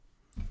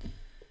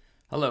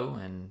Hello,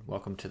 and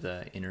welcome to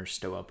the Inner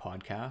Stoa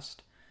podcast.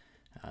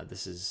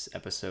 This is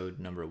episode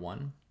number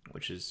 1,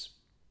 which is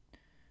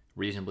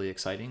reasonably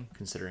exciting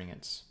considering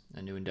it's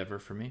a new endeavor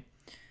for me.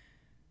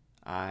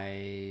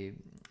 Kind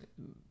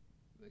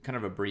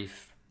of a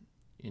brief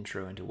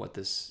intro into what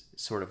this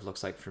sort of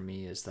looks like for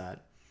me is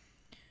that,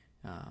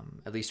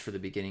 at least for the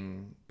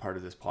beginning part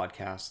of this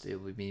podcast, it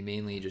would be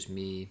mainly just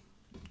me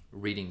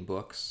reading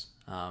books.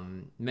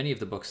 Many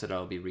of the books that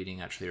I'll be reading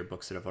actually are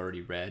books that I've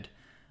already read.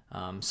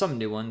 Some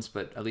new ones,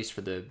 but at least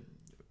for the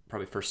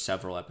probably first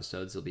several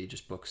episodes, it'll be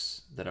just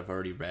books that I've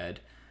already read.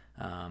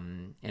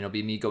 And it'll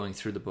be me going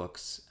through the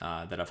books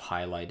that I've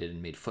highlighted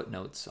and made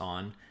footnotes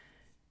on,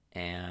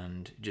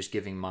 and just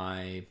giving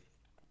my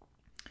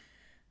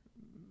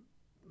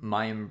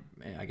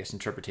I guess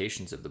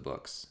interpretations of the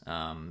books.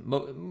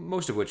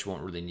 Most of which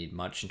won't really need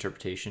much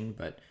interpretation,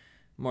 but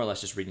more or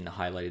less just reading the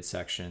highlighted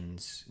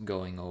sections,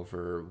 going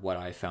over what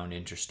I found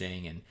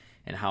interesting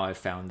and how I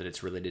found that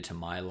it's related to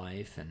my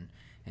life and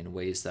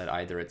ways that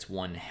either it's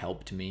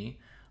helped me,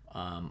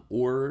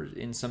 or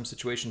in some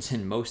situations,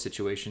 in most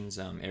situations,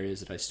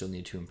 areas that I still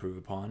need to improve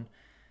upon.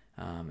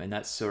 And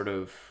that's sort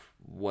of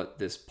what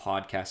this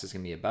podcast is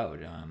going to be about.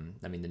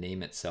 The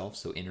name itself,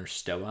 so Inner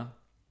Stoa.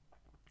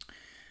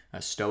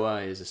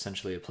 Stoa is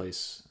essentially a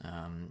place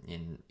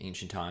in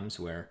ancient times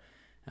where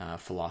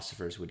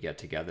philosophers would get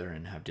together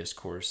and have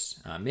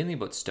discourse, mainly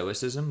about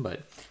Stoicism,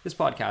 but this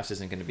podcast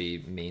isn't going to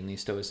be mainly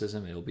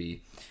Stoicism. It'll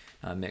be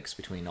a mix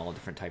between all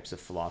different types of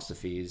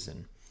philosophies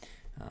and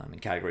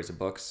categories of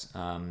books.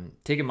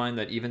 Take in mind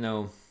that even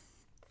though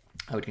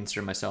I would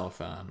consider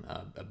myself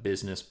a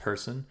business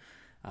person,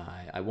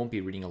 I won't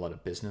be reading a lot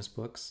of business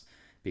books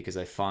because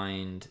I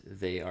find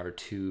they are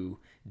too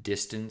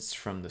distant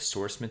from the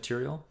source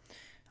material.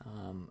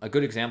 A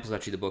good example is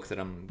actually the book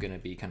that I'm going to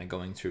be kind of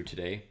going through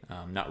today.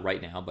 Not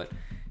right now, but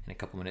in a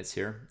couple minutes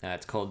here.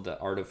 It's called The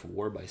Art of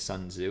War by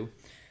Sun Tzu.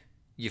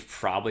 You've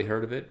probably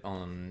heard of it,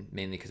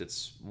 mainly because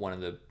it's one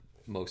of the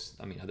most,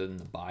 other than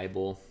the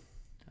Bible,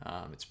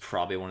 it's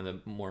probably one of the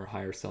more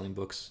higher selling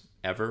books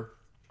ever.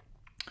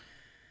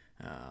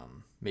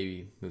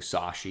 Maybe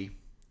Musashi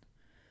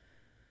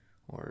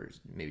or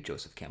maybe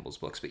Joseph Campbell's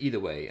books. But either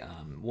way,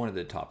 one of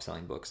the top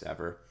selling books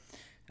ever.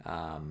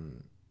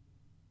 And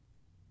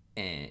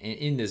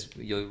in this,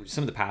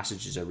 some of the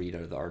passages I read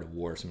out of The Art of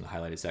War, some of the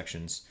highlighted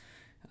sections,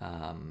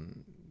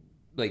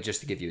 like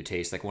just to give you a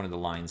taste, like one of the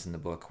lines in the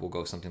book will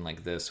go something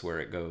like this, where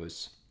it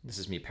goes, this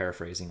is me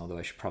paraphrasing, although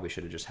I probably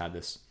should have just had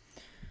this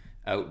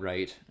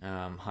outright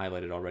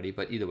highlighted already,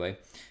 but either way,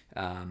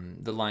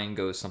 the line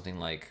goes something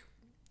like,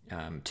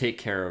 take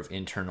care of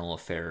internal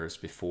affairs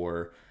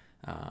before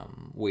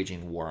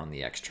waging war on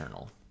the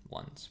external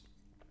ones.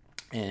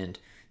 And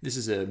this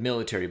is a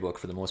military book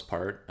for the most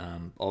part,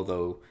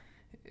 although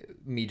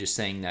me just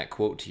saying that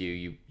quote to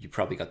you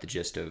probably got the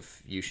gist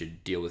of you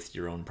should deal with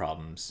your own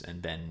problems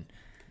and then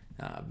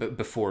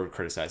before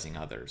criticizing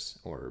others,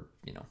 or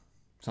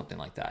something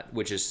like that,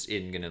 which is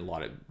going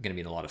to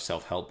be in a lot of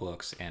self-help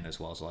books and as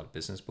well as a lot of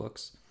business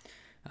books.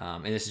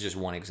 And this is just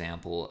one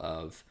example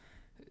of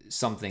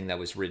something that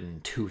was written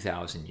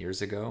 2,000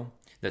 years ago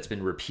that's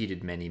been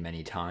repeated many,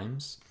 many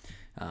times.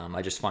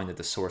 I just find that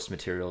the source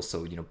material,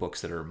 so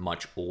books that are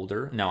much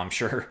older. Now I'm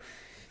sure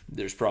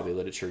there's probably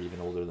literature even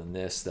older than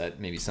this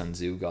that maybe Sun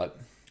Tzu got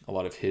a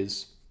lot of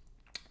his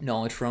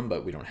knowledge from,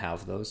 but we don't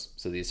have those.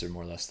 So these are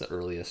more or less the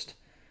earliest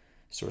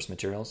source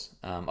materials.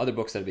 Other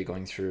books that I'd be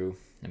going through,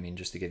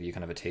 just to give you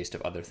kind of a taste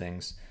of other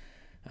things,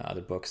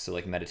 other books, so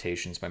like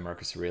Meditations by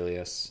Marcus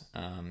Aurelius,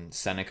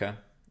 Seneca,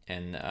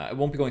 and I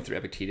won't be going through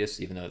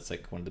Epictetus, even though it's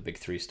like one of the big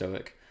 3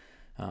 Stoic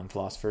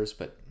philosophers,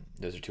 but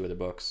those are 2 other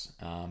books.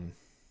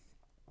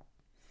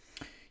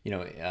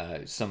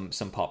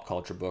 Some pop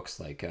culture books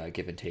like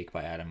Give and Take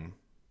by Adam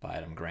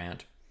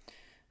Grant.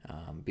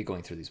 Be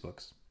going through these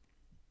books.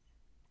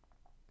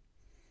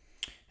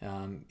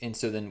 And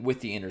so then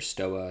with the Inner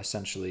Stoa,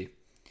 essentially,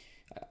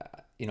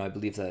 I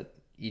believe that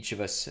each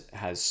of us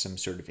has some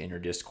sort of inner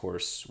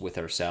discourse with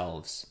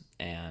ourselves,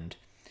 and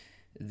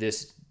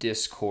this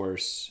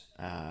discourse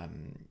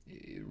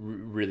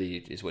really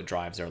is what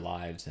drives our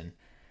lives,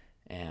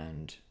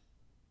 and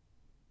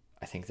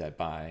I think that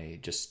by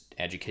just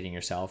educating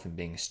yourself and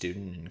being a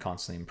student and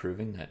constantly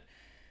improving, that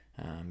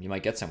you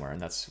might get somewhere.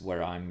 And that's what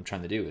I'm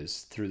trying to do,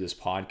 is through this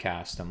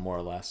podcast, I'm more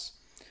or less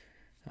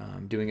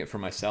doing it for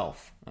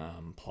myself.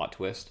 Plot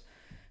twist.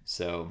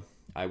 So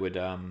I would,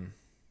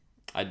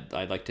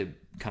 I'd like to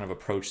kind of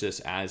approach this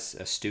as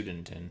a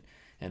student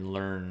and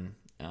learn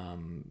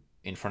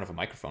in front of a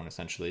microphone.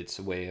 Essentially, it's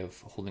a way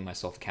of holding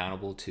myself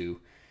accountable to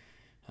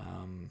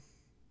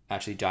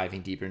actually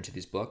diving deeper into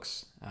these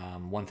books.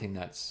 One thing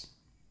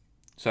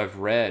so I've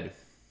read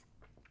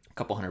a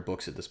couple hundred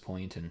books at this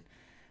point, and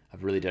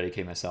I've really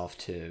dedicated myself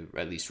to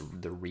at least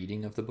the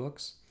reading of the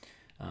books.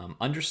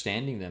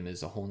 Understanding them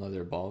is a whole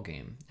nother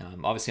ballgame.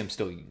 Obviously, I'm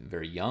still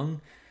very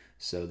young,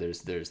 so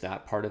there's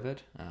that part of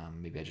it.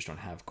 Maybe I just don't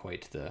have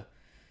quite the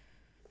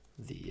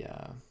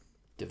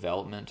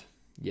development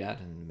yet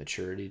and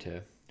maturity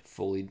to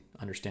fully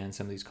understand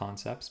some of these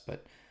concepts,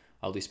 but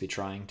I'll at least be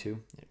trying to,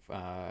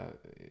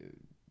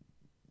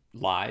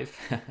 live,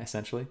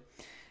 essentially.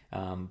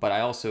 But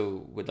I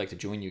also would like to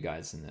join you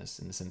guys in this,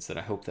 in the sense that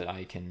I hope that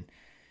I can,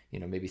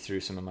 maybe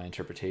through some of my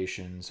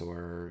interpretations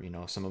or,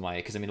 some of my,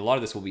 because I mean, a lot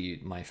of this will be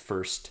my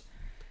first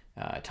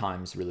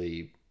times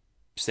really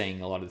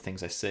saying a lot of the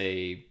things I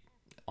say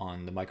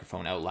on the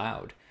microphone out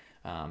loud.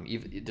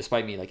 Even,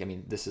 despite me, like, I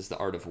mean, this is The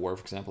Art of War,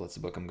 for example. That's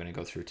the book I'm going to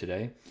go through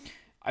today.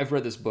 I've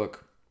read this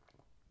book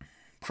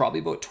probably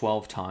about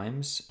 12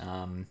 times.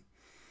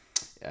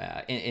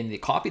 And the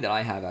copy that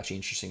I have, actually,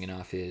 interesting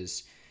enough,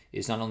 is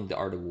not only The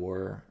Art of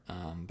War,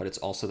 but it's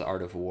also The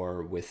Art of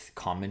War with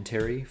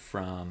commentary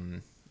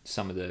from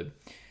some of the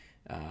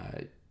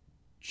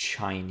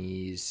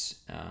Chinese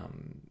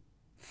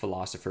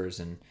philosophers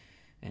and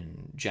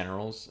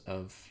generals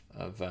of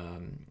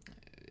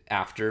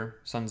after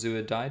Sun Tzu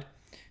had died.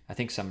 I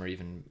think some are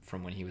even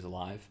from when he was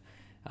alive.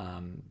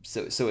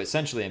 So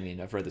essentially, I mean,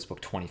 I've read this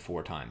book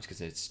 24 times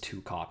because it's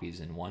 2 copies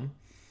in one.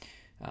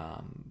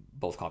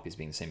 Both copies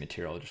being the same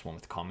material, just one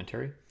with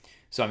commentary.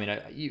 So I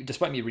mean,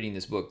 despite me reading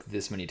this book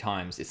this many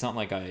times, it's not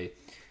like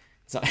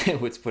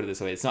let's put it this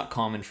way, it's not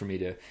common for me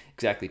to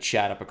exactly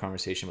chat up a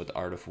conversation about The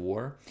Art of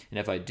War. And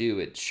if I do,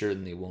 it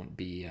certainly won't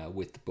be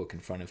with the book in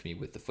front of me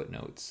with the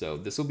footnotes. So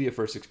this will be a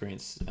first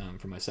experience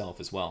for myself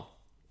as well,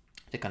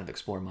 to kind of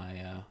explore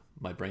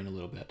my brain a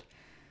little bit.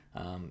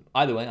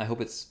 Either way, I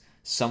hope it's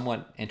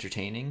somewhat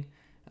entertaining,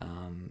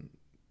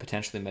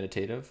 potentially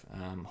meditative.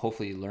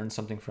 Hopefully you learn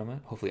something from it.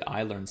 Hopefully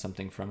I learned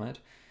something from it.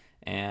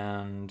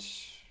 And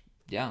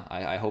yeah,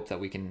 I hope that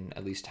we can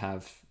at least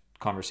have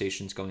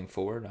conversations going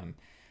forward. I'm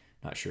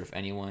not sure if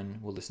anyone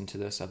will listen to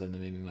this other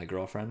than maybe my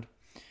girlfriend.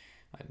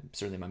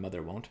 Certainly my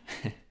mother won't.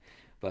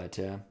 But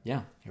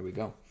yeah, here we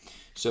go.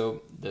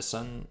 So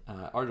the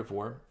Art of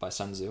War by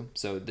Sun Tzu.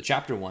 So the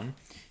chapter 1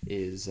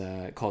 is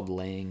called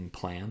Laying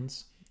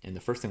Plans. And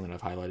the first thing that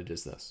I've highlighted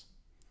is this.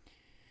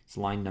 It's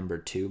line number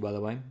 2, by the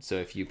way. So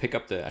if you pick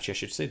up actually I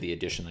should say the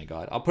edition I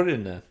got. I'll put it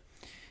in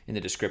the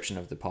description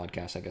of the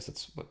podcast. I guess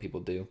that's what people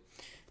do.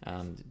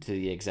 To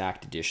the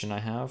exact edition I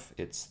have,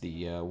 it's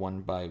the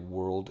one by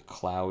World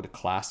Cloud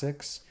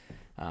Classics.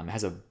 It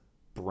has a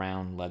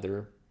brown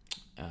leather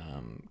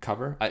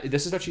cover.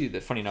 This is actually,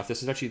 funny enough,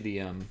 this is actually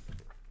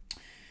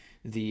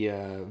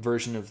the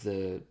version of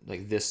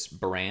this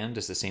brand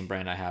is the same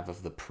brand I have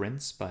of The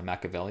Prince by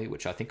Machiavelli,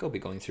 which I think I'll be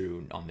going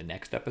through on the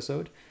next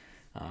episode.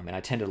 And I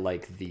tend to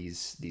like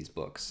these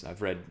books.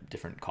 I've read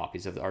different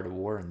copies of The Art of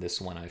War, and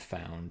this one I've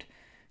found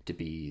to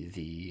be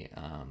the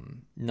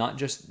not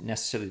just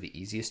necessarily the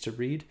easiest to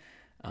read,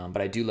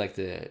 but I do like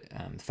the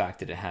fact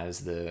that it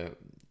has a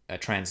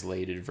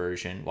translated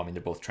version. Well, I mean,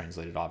 they're both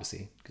translated,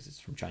 obviously, because it's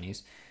from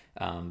Chinese.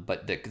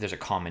 But there's a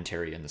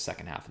commentary in the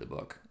second half of the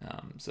book.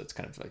 So it's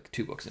kind of like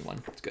 2 books in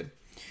one. It's good.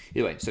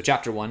 Anyway, so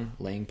chapter 1,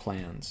 Laying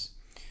Plans.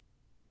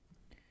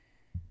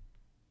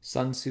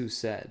 Sun Tzu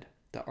said,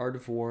 "The art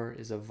of war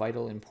is of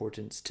vital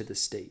importance to the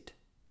state."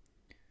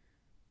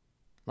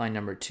 Line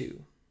number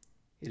 2.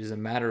 "It is a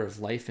matter of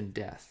life and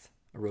death,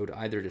 a road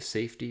either to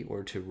safety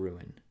or to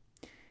ruin.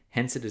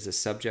 Hence it is a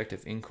subject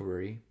of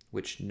inquiry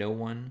which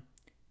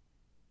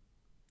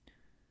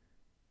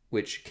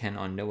can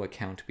on no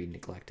account be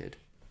neglected."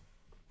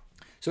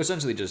 So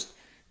essentially this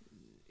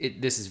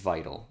is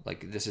vital.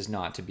 Like, this is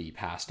not to be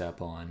passed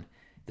up on.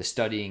 The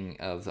studying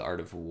of the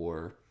art of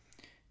war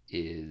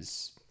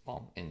is,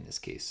 well, in this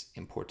case,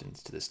 important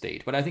to the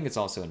state. But I think it's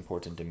also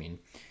important, I mean,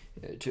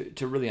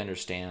 to really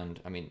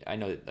understand. I mean, I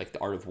know that, like, the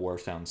art of war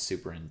sounds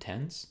super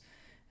intense.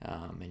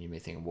 And you may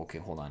think, well, okay,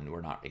 hold on, we're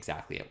not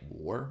exactly at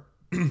war.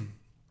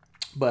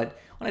 But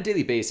on a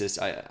daily basis,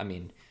 I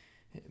mean,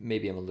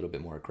 maybe I'm a little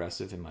bit more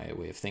aggressive in my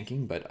way of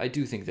thinking, but I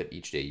do think that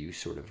each day you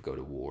sort of go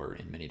to war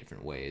in many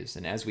different ways.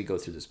 And as we go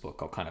through this book,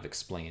 I'll kind of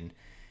explain,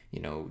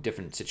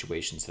 different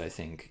situations that I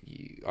think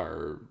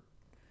are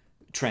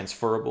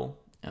transferable.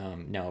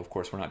 Now, of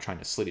course, we're not trying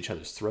to slit each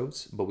other's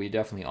throats, but we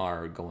definitely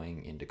are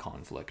going into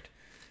conflict,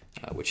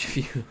 which, if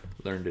you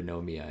learn to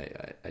know me,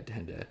 I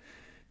tend to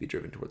be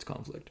driven towards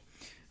conflict.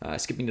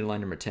 Skipping to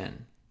line number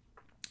 10.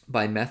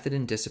 "By method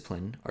and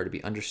discipline are to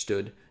be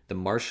understood the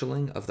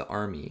marshalling of the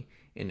army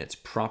in its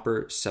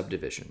proper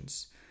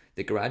subdivisions,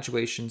 the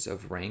graduations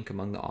of rank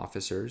among the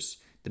officers,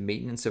 the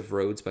maintenance of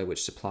roads by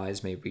which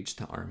supplies may reach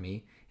the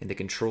army, and the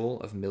control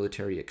of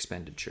military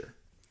expenditure."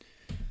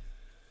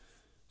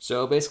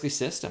 So basically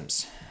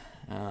systems.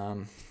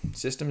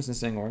 Systems and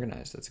staying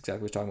organized. That's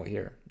exactly what we're talking about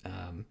here.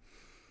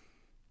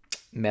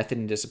 Method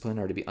and discipline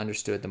are to be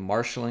understood the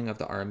marshalling of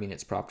the army in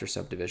its proper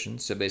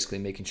subdivisions. So basically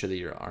making sure that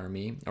your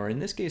army, or in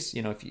this case,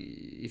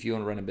 if you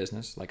want to run a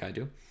business like I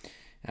do,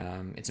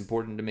 it's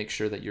important to make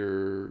sure that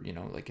you're,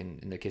 like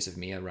in the case of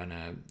me, I run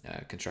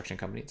a construction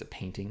company. It's a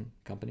painting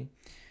company.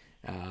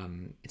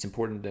 It's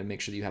important to make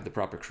sure that you have the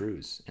proper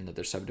crews and that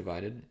they're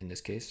subdivided in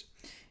this case.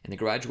 And the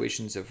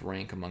graduations of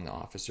rank among the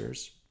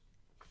officers,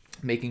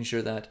 making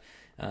sure that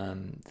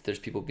there's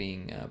people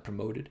being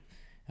promoted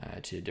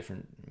to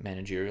different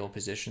managerial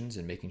positions,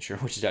 and making sure,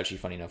 which is actually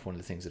funny enough, one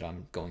of the things that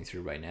I'm going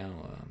through right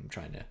now. I'm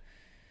trying to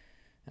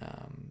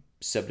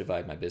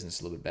subdivide my business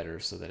a little bit better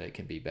so that it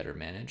can be better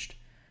managed,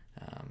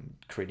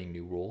 creating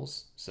new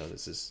roles. So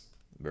this is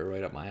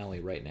right up my alley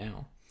right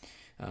now.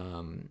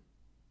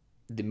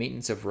 The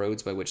maintenance of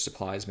roads by which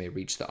supplies may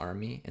reach the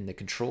army, and the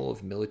control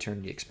of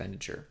military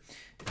expenditure.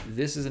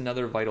 This is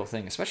another vital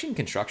thing, especially in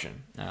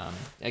construction.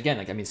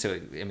 Again,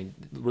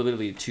 we're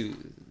literally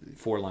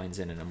 4 lines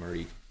in, and I'm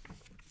already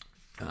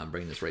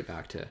bringing this right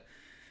back to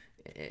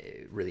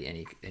really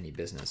any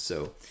business.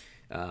 So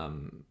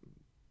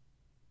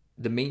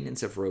the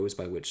maintenance of roads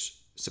by which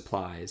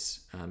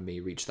supplies may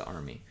reach the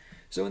army.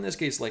 So in this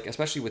case, like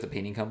especially with a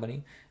painting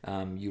company,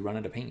 you run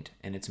out of paint,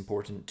 and it's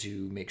important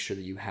to make sure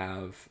that you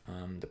have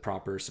the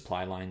proper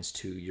supply lines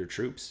to your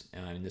troops.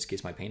 In this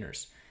case, my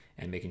painters,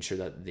 and making sure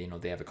that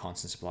they have a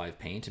constant supply of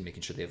paint, and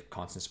making sure they have a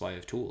constant supply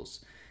of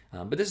tools.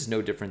 But this is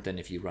no different than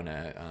if you run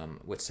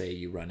let's say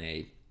you run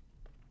a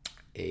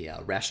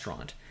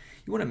restaurant.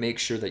 You want to make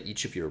sure that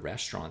each of your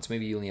restaurants,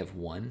 maybe you only have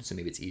one, so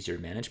maybe it's easier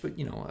to manage, but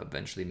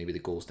eventually maybe the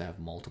goal is to have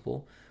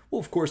multiple. Well,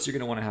 of course, you're going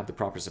to want to have the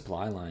proper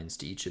supply lines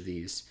to each of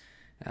these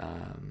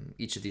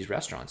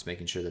restaurants,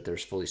 making sure that they're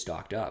fully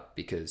stocked up,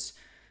 because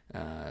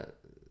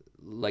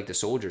like the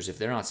soldiers, if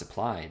they're not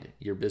supplied,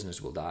 your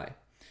business will die.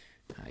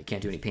 You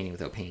can't do any painting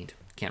without paint.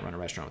 You can't run a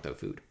restaurant without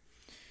food.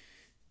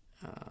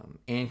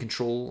 And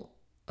control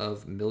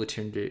of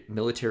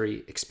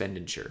military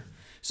expenditure.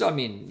 So,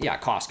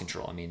 cost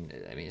control.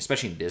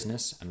 Especially in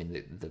business.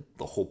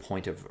 The whole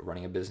point of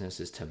running a business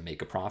is to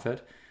make a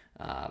profit.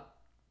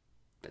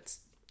 That's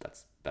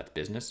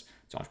business.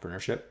 It's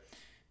entrepreneurship.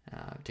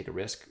 Take a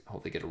risk,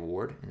 hopefully get a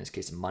reward. In this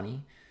case,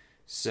 money.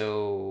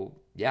 So,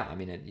 you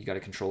got to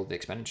control the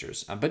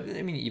expenditures. But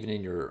even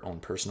in your own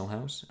personal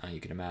house,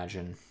 you can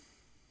imagine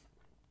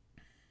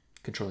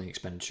controlling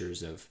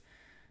expenditures of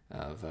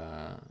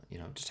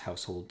just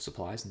household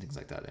supplies and things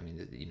like that.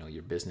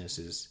 Your business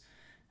is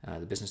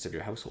the business of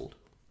your household.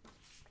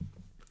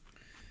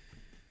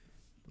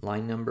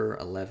 Line number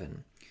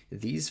 11.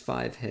 These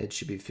 5 heads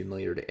should be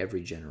familiar to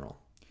every general.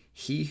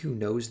 He who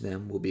knows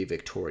them will be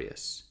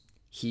victorious.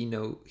 He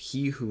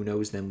who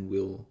knows them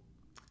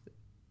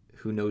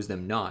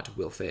not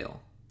will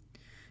fail.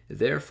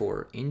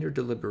 Therefore, in your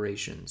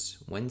deliberations,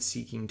 when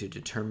seeking to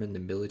determine the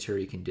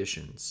military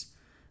conditions,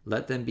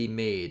 let them be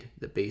made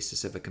the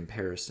basis of a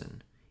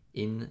comparison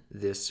in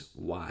this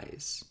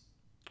wise.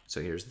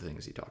 So here's the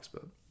things he talks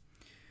about.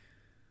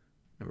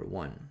 Number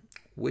 1,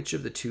 which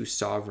of the 2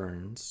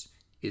 sovereigns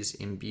is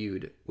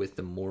imbued with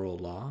the moral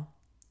law?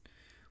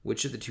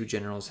 Which of the 2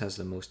 generals has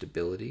the most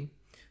ability?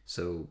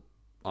 So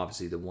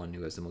obviously the one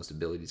who has the most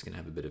ability is going to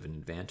have a bit of an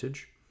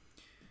advantage.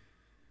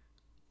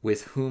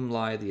 With whom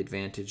lie the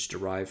advantage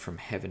derived from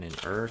heaven and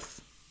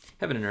earth?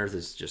 Heaven and earth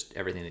is just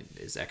everything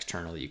that is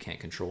external that you can't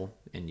control.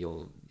 And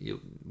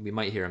we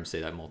might hear him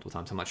say that multiple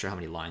times. I'm not sure how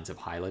many lines I've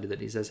highlighted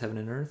that he says heaven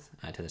and earth.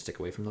 I tend to stick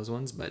away from those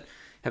ones, but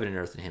heaven and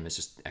earth in him is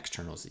just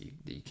externals that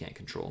you can't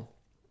control.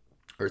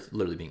 Earth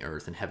literally being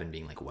earth, and heaven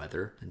being like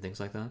weather and things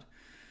like that.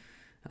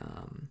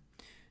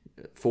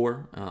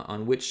 4,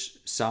 on which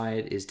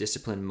side is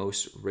discipline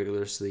most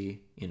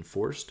rigorously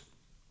enforced?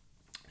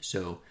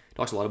 So it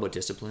talks a lot about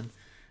discipline.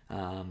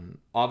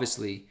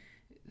 Obviously,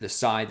 the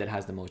side that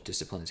has the most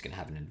discipline is going to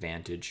have an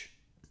advantage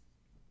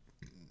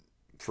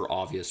for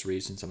obvious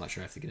reasons. I'm not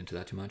sure I have to get into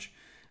that too much.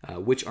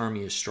 Which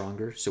army is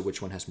stronger? So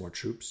which one has more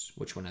troops?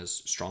 Which one has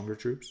stronger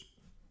troops?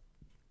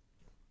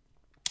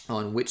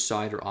 On which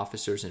side are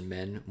officers and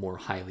men more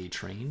highly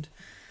trained?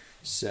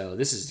 So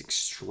this is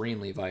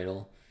extremely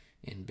vital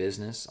in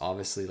business.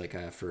 Obviously,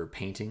 for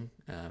painting,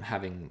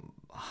 having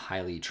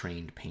highly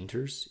trained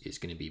painters is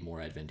going to be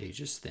more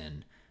advantageous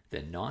than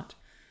not.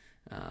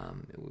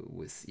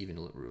 With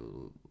even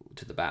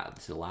to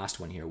the last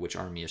one here, which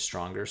army is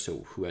stronger?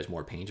 So who has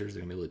more painters?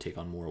 They're going to be able to take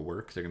on more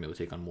work. They're going to be able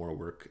to take on more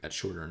work at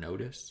shorter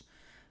notice,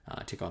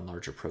 take on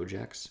larger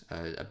projects.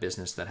 A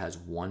business that has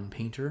 1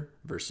 painter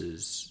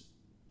versus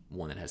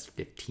one that has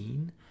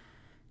 15.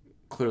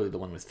 Clearly the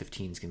one with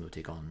 15 is going to be able to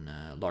take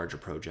on larger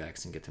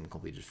projects and get them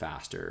completed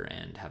faster,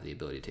 and have the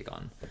ability to take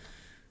on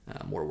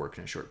more work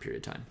in a short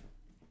period of time.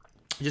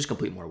 Just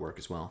complete more work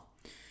as well.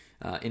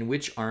 In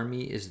which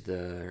army is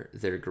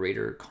their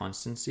greater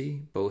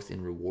constancy, both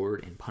in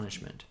reward and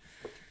punishment?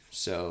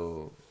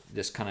 So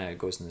this kind of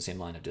goes in the same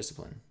line of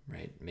discipline,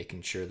 right?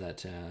 Making sure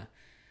that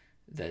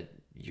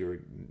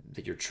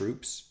your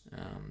troops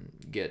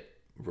get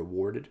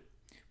rewarded,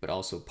 but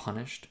also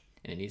punished,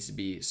 and it needs to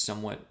be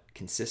somewhat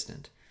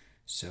consistent.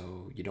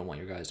 So you don't want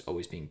your guys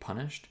always being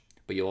punished,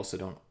 but you also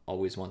don't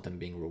always want them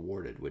being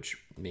rewarded, which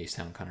may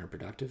sound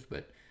counterproductive,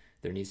 but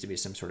there needs to be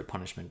some sort of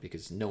punishment,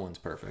 because no one's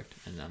perfect,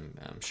 and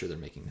I'm sure they're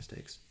making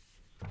mistakes.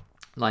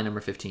 Line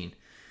number 15.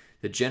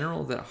 The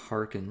general that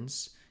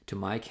hearkens to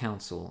my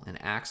counsel and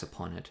acts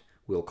upon it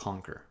will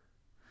conquer.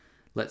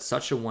 Let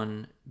such a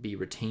one be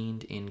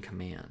retained in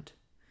command.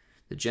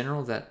 The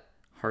general that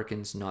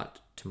hearkens not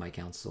to my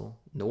counsel,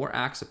 nor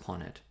acts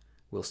upon it,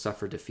 will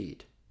suffer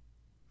defeat.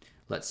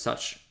 Let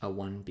such a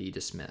one be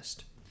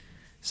dismissed.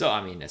 So,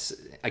 it's,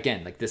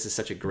 again, this is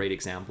such a great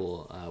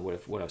example.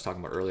 What I was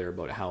talking about earlier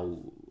about how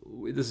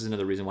this is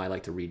another reason why I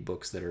like to read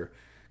books that are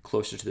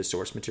closer to the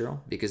source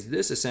material, because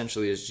this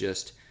essentially is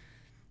just,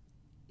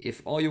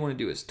 if all you want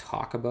to do is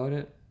talk about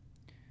it,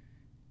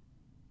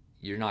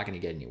 you're not going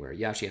to get anywhere.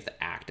 You actually have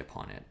to act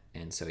upon it.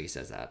 And so he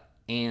says that,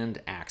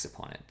 and acts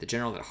upon it. The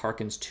general that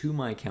hearkens to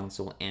my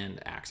counsel and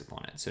acts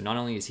upon it. So not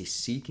only is he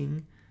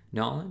seeking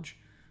knowledge,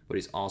 but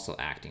he's also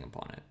acting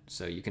upon it.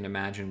 So you can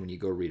imagine when you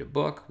go read a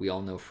book, we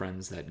all know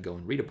friends that go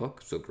and read a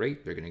book. So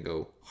great, they're going to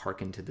go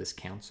hearken to this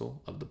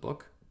counsel of the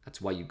book.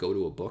 That's why you go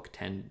to a book.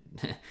 I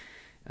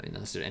mean,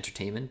 that's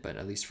entertainment, but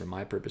at least for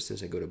my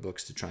purposes, I go to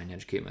books to try and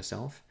educate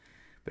myself.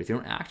 But if you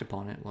don't act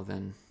upon it, well,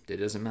 then it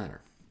doesn't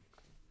matter.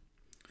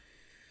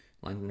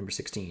 Line number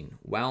 16.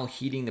 While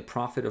heeding the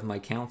profit of my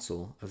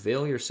counsel,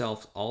 avail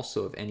yourself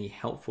also of any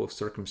helpful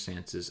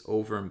circumstances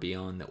over and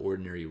beyond the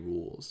ordinary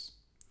rules.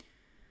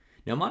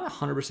 Now, I'm not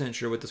 100%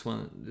 sure what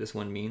this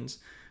one means,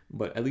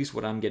 but at least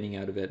what I'm getting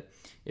out of it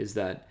is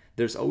that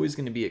there's always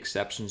going to be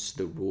exceptions to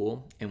the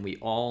rule, and we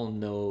all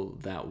know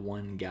that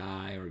one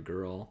guy or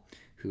girl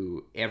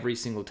who every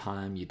single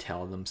time you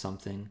tell them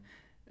something,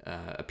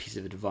 a piece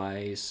of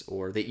advice,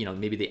 or they,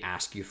 maybe they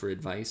ask you for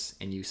advice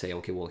and you say,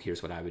 okay, well,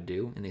 here's what I would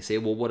do. And they say,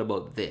 well, what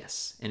about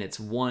this? And it's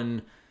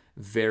one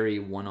very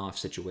one-off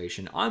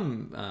situation.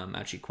 I'm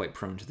actually quite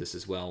prone to this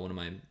as well. One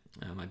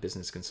of my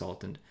business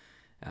consultant,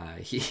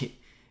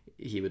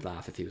 he would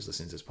laugh if he was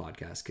listening to this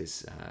podcast,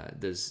 because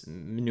there's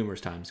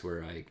numerous times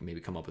where I maybe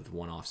come up with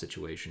one-off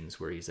situations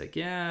where he's like,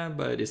 yeah,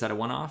 but is that a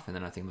one-off? And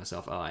then I think to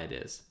myself, oh, it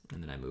is.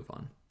 And then I move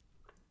on.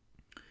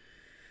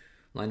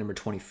 Line number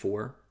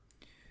 24.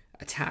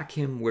 Attack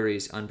him where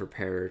he's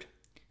unprepared.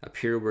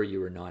 Appear where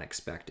you are not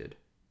expected.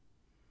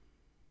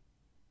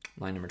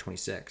 Line number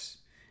 26.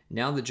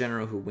 Now the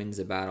general who wins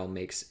a battle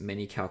makes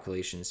many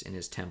calculations in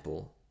his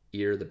temple,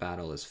 ere the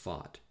battle is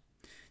fought.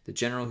 The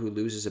general who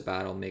loses a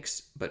battle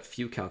makes but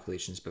few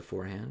calculations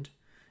beforehand.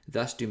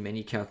 Thus do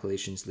many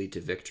calculations lead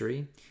to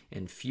victory,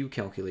 and few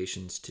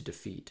calculations to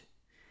defeat.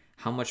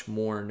 How much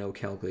more no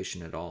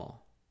calculation at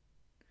all?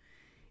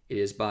 It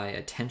is by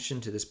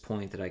attention to this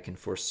point that I can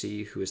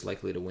foresee who is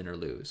likely to win or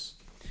lose.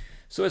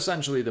 So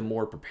essentially, the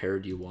more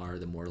prepared you are,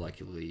 the more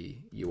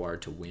likely you are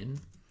to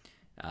win.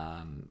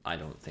 I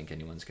don't think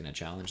anyone's going to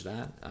challenge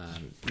that.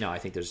 No, I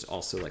think there's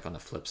also, like, on the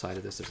flip side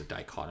of this, there's a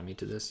dichotomy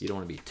to this. You don't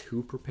want to be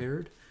too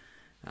prepared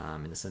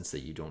in the sense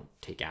that you don't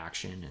take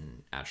action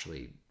and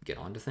actually get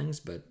onto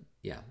things, but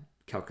yeah,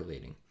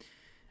 calculating.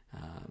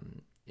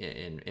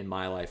 In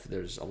my life,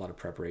 there's a lot of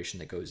preparation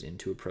that goes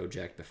into a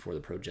project before the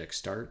project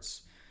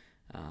starts.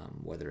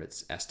 Whether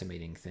it's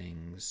estimating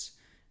things,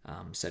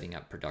 setting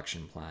up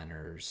production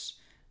planners,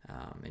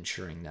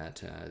 ensuring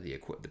that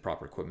the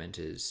proper equipment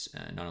is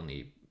not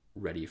only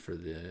ready for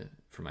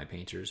my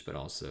painters, but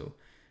also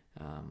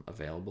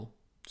available.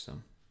 So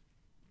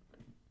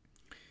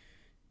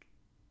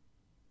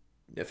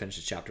that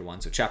finishes chapter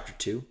 1. So chapter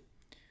 2,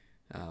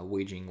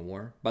 waging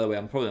war. By the way,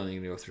 I'm probably only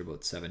going to go through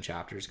about 7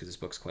 chapters because this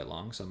book's quite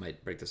long, so I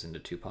might break this into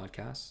 2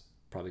 podcasts.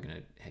 Probably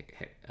going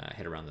to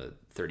hit around the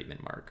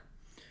 30-minute mark.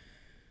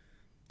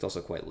 It's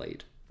also quite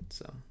late.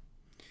 So,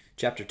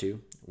 chapter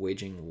 2,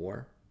 waging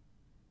war.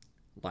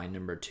 Line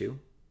number 2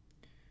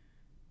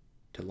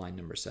 to line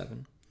number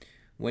 7.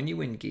 When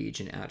you engage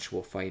in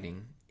actual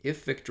fighting,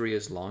 if victory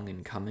is long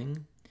in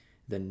coming,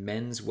 then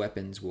men's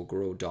weapons will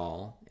grow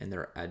dull and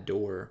their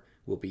ardor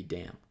will be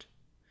damped.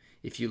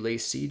 If you lay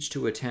siege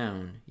to a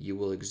town, you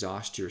will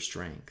exhaust your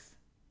strength.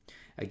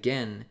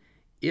 Again,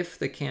 if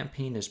the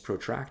campaign is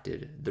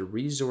protracted, the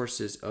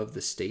resources of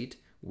the state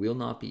will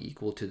not be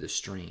equal to the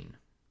strain.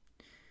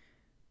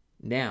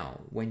 Now,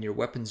 when your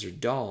weapons are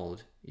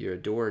dulled, your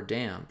ardor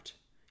damped,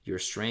 your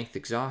strength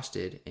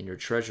exhausted, and your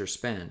treasure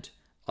spent,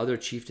 other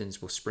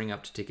chieftains will spring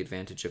up to take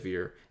advantage of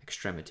your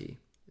extremity.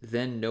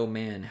 Then no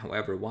man,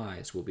 however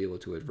wise, will be able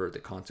to avert the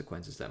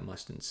consequences that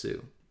must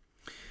ensue.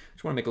 I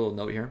just want to make a little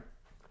note here.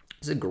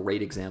 This is a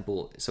great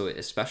example. So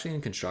especially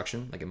in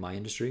construction, like in my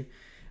industry,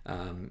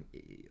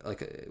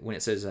 like when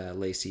it says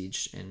lay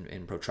siege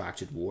in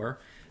protracted war,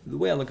 the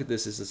way I look at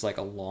this is it's like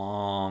a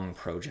long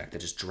project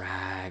that just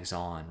drags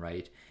on,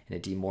 right? And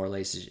it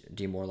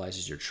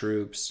demoralizes your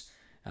troops,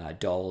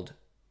 dulled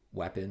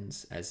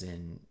weapons, as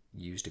in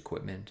used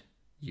equipment,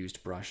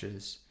 used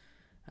brushes,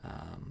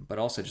 but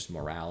also just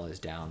morale is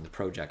down. The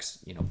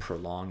project's,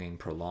 prolonging.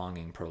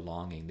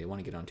 They want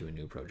to get onto a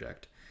new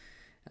project,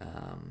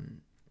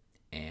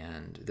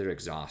 and they're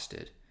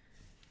exhausted.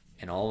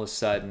 And all of a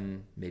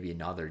sudden, maybe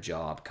another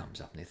job comes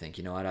up, and they think,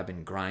 you know what, I've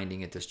been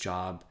grinding at this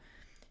job.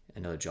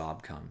 Another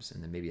job comes,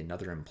 and then maybe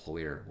another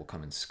employer will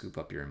come and scoop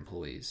up your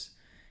employees,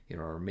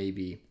 or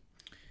maybe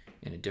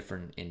in a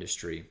different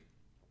industry,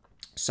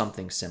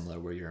 something similar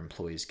where your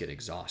employees get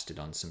exhausted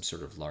on some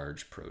sort of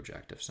large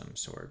project of some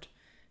sort,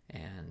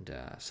 and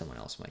someone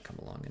else might come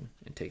along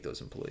and take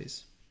those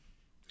employees.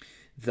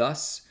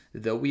 Thus,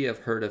 though we have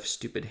heard of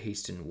stupid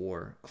haste in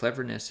war,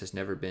 cleverness has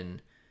never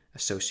been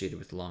associated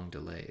with long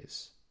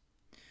delays.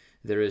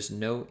 There is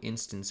no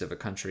instance of a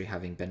country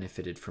having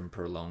benefited from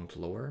prolonged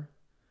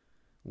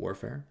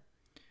warfare.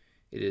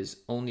 It is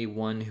only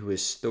one who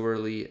is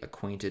thoroughly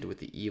acquainted with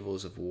the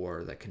evils of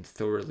war that can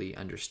thoroughly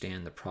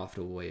understand the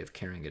profitable way of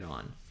carrying it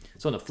on.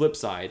 So on the flip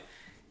side,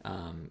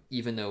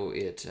 even though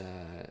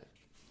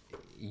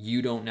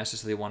you don't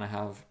necessarily want to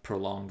have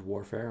prolonged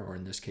warfare, or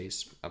in this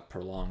case, a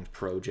prolonged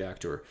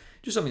project, or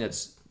just something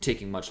that's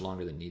taking much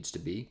longer than needs to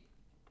be,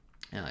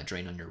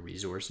 drain on your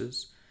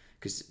resources.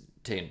 Because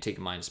take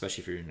in mind,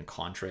 especially if you're in a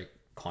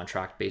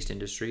contract-based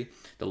industry,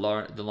 the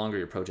longer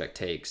your project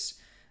takes,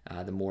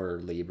 the more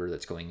labor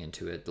that's going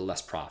into it, the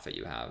less profit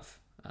you have.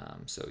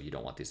 So you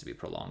don't want these to be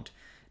prolonged.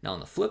 Now, on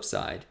the flip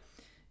side,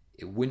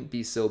 it wouldn't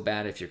be so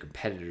bad if your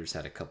competitors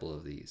had a couple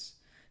of these.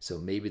 So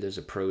maybe there's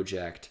a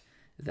project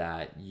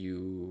that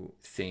you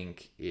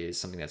think is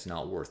something that's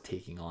not worth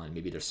taking on,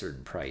 maybe at a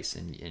certain price,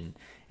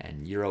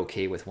 and you're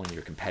okay with one of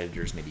your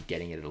competitors maybe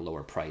getting it at a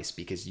lower price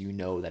because you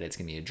know that it's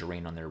going to be a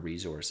drain on their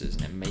resources,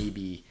 and it may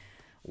be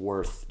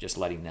worth just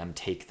letting them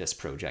take this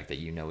project that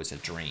you know is a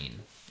drain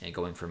and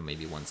going for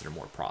maybe ones that are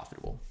more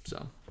profitable.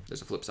 So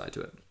there's a flip side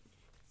to it.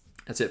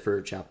 That's it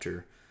for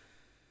that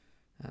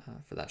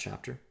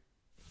chapter.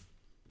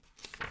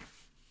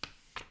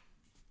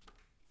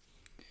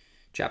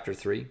 Chapter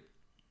 3.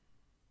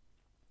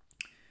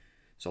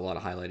 So a lot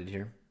of highlighted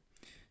here.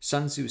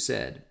 Sun Tzu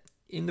said,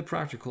 "In the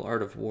practical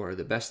art of war,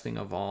 the best thing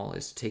of all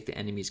is to take the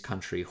enemy's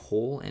country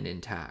whole and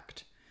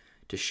intact.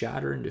 To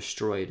shatter and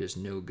destroy it is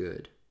no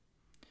good,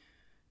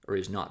 or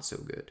is not so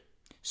good.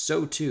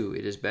 So too,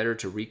 it is better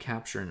to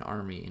recapture an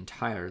army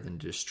entire than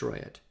to destroy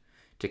it.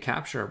 To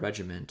capture a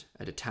regiment,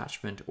 a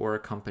detachment, or a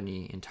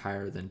company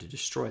entire than to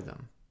destroy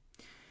them.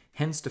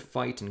 Hence, to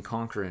fight and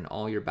conquer in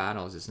all your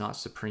battles is not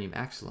supreme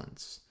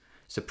excellence.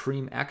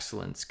 Supreme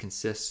excellence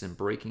consists in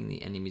breaking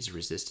the enemy's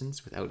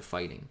resistance without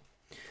fighting."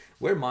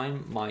 Where my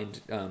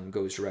mind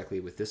goes directly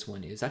with this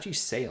one is actually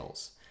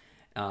sales.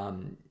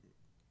 You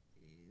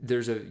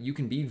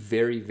can be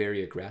very,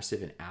 very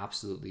aggressive and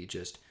absolutely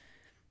just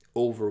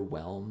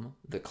overwhelm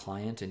the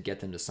client and get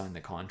them to sign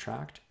the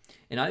contract.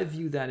 And I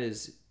view that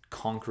as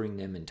conquering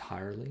them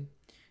entirely,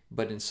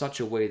 but in such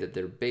a way that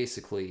they're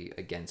basically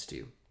against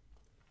you.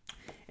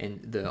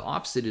 And the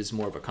opposite is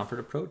more of a comfort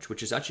approach,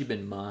 which has actually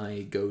been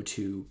my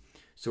go-to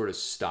sort of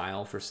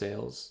style for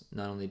sales.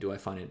 Not only do I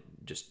find it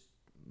just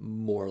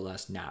more or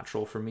less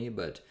natural for me,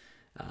 but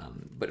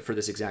for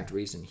this exact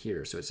reason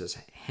here. So it says,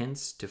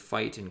 "Hence, to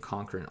fight and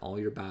conquer in all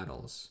your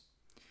battles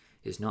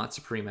is not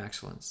supreme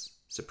excellence.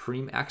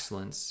 Supreme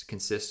excellence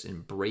consists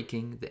in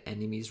breaking the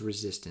enemy's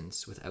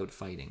resistance without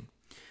fighting."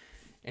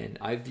 And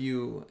I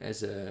view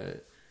as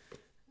a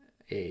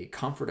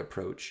comfort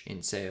approach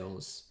in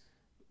sales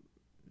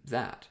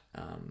that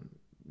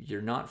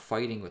you're not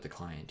fighting with the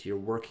client, you're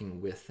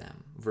working with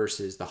them,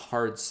 versus the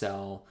hard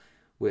sell,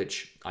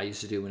 which I used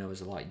to do when I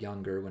was a lot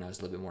younger, when I was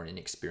a little bit more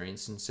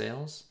inexperienced in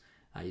sales.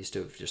 I used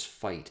to just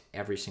fight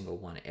every single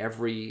one.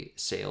 Every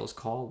sales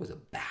call was a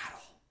battle.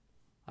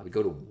 I would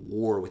go to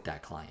war with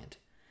that client.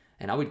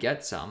 And I would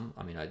get some.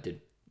 I mean, I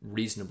did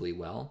reasonably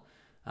well,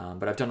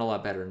 but I've done a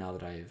lot better now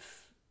that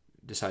I've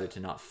decided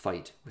to not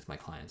fight with my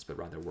clients, but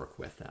rather work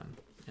with them.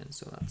 And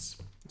so that's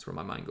where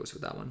my mind goes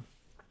with that one.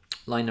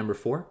 Line number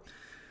 4.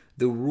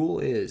 "The rule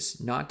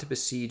is not to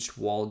besiege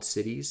walled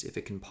cities if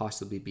it can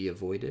possibly be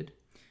avoided.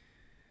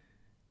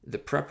 The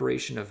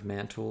preparation of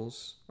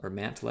mantles or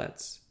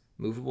mantlets,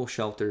 movable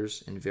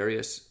shelters, and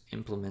various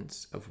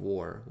implements of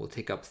war will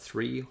take up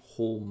 3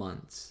 whole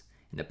months,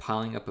 and the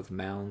piling up of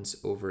mounds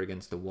over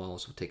against the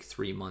walls will take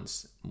 3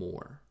 months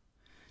more.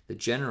 The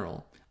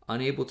general,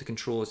 unable to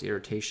control his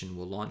irritation,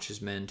 will launch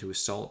his men to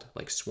assault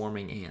like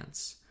swarming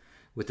ants,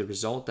 with the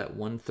result that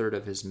 1/3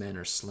 of his men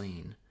are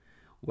slain,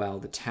 while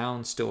the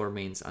town still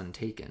remains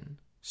untaken.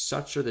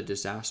 Such are the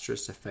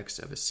disastrous effects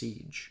of a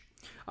siege."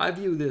 I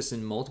view this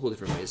in multiple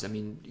different ways. I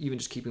mean, even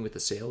just keeping with the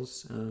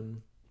sales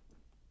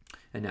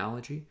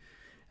analogy,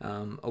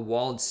 a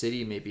walled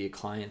city may be a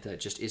client that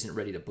just isn't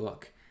ready to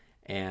book,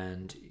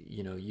 and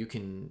you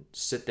can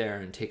sit there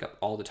and take up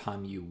all the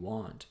time you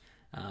want,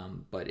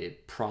 but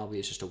it probably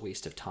is just a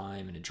waste of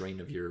time and a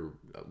drain of your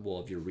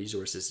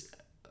resources.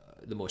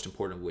 The most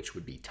important of which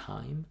would be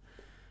time.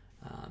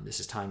 This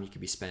is time you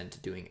could be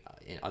spent doing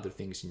other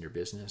things in your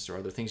business or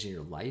other things in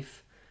your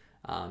life.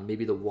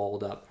 Maybe the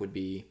walled up would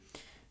be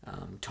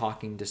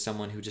talking to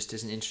someone who just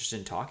isn't interested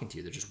in talking to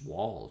you. They're just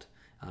walled.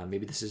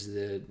 Maybe this is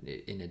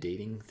in a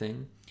dating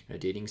thing, a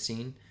dating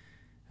scene.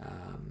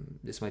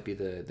 This might be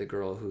the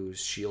girl who's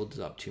shielded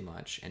up too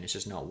much, and it's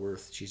just not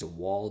worth. She's a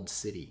walled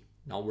city,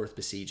 not worth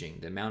besieging.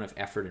 The amount of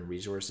effort and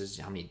resources,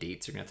 how many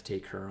dates you're gonna have to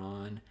take her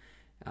on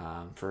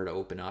for her to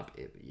open up.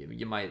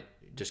 You might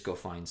just go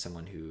find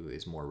someone who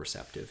is more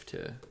receptive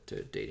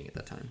to dating at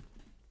that time.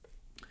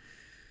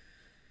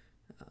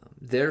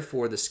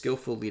 Therefore, the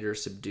skillful leader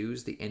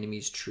subdues the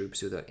enemy's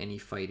troops without any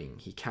fighting.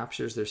 He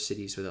captures their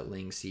cities without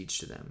laying siege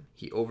to them.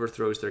 He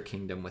overthrows their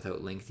kingdom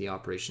without lengthy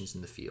operations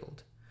in the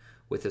field.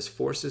 With his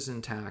forces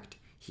intact,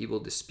 he will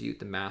dispute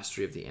the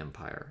mastery of the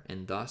empire,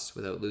 and thus,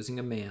 without losing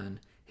a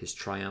man, his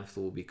triumph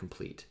will be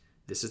complete.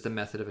 This is the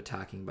method of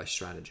attacking by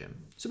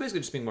stratagem. So basically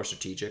just being more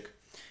strategic,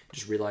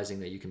 just realizing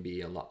that you can be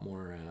a lot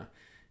more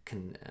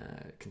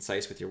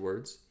concise with your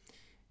words,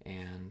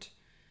 and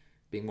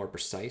being more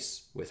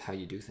precise with how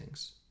you do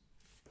things.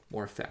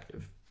 More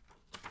effective.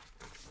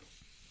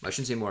 I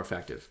shouldn't say more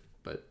effective,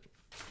 but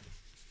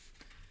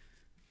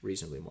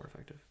reasonably more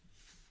effective.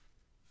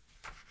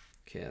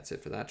 Okay, that's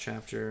it for that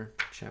chapter.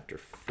 Chapter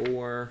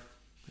 4.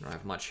 I don't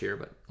have much here,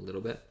 but a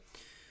little bit.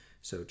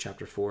 So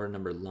chapter 4,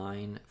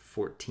 line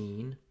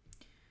 14.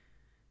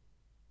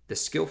 The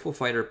skillful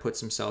fighter puts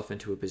himself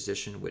into a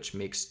position which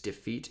makes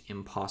defeat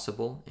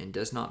impossible and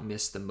does not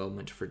miss the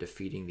moment for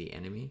defeating the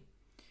enemy.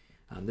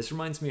 This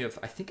reminds me of,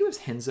 I think it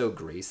was Renzo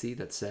Gracie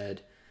that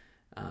said,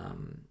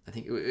 I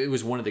think it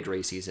was one of the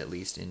Gracies, at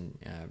least in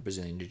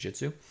Brazilian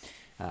Jiu-Jitsu,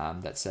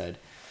 that said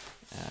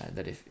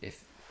that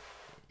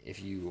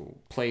if you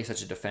play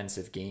such a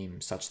defensive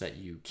game such that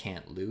you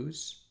can't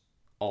lose,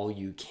 all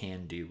you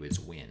can do is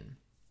win.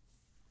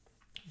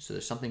 So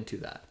there's something to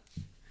that.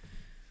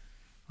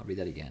 I'll read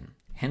that again.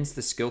 Hence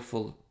the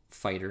skillful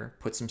fighter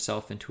puts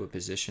himself into a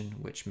position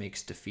which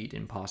makes defeat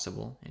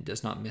impossible and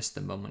does not miss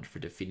the moment for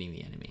defeating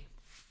the enemy.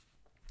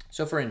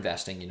 So for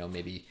investing,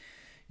 maybe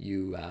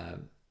you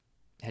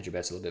hedge your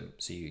bets a little bit,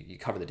 so you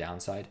cover the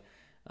downside.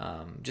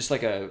 Just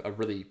like a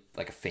really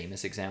like a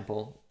famous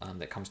example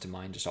that comes to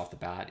mind just off the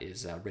bat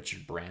is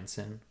Richard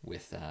Branson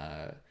with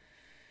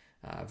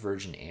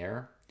Virgin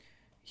Air.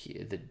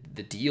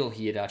 The deal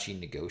he had actually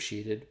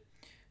negotiated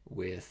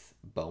with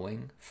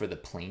Boeing for the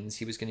planes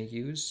he was going to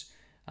use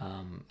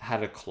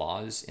had a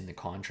clause in the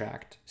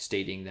contract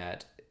stating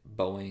that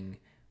Boeing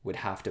would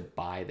have to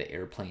buy the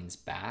airplanes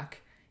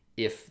back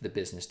if the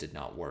business did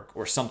not work,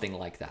 or something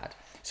like that.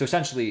 So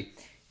essentially,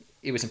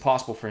 it was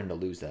impossible for him to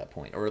lose that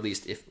point, or at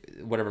least if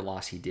whatever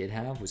loss he did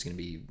have was going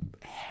to be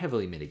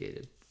heavily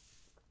mitigated.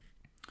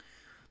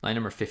 Line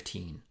number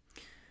 15.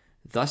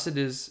 Thus it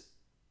is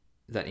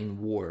that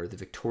in war, the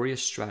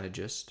victorious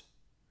strategist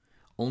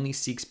only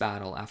seeks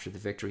battle after the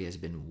victory has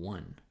been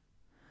won,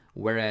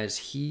 whereas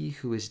he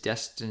who is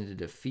destined to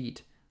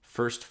defeat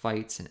first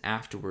fights and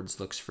afterwards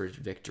looks for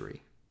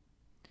victory.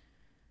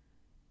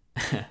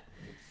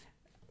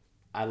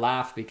 I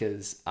laugh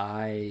because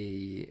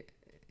I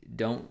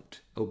don't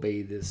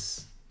obey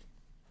this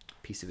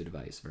piece of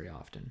advice very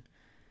often.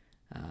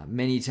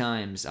 Many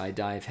times I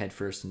dive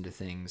headfirst into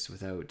things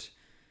without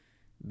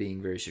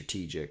being very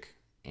strategic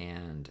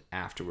and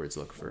afterwards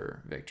look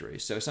for victory.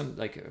 So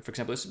for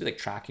example, this would be like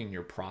tracking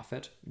your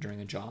profit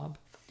during a job.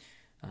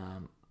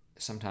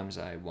 Sometimes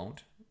I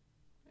won't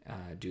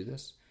do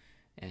this.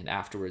 And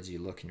afterwards you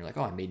look and you're like,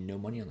 oh, I made no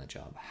money on that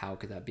job. How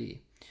could that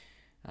be?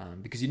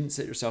 Because you didn't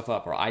set yourself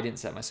up, or I didn't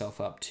set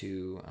myself up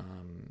to,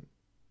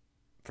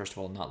 first of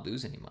all, not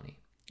lose any money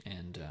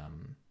and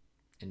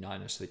not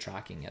necessarily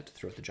tracking it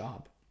throughout the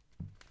job.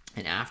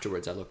 And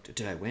afterwards I looked,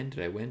 did I win?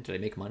 Did I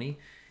make money?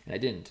 And I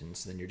didn't. And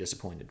so then you're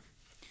disappointed.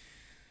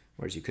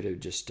 Whereas you could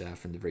have just,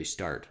 from the very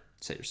start,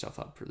 set yourself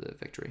up for the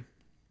victory.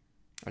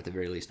 Or at the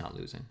very least, not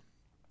losing.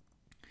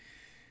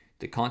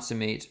 The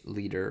consummate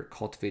leader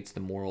cultivates the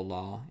moral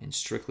law and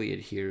strictly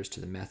adheres to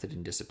the method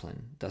and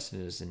discipline. Thus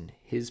it is in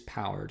his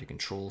power to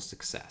control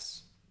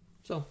success.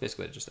 So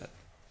basically just that.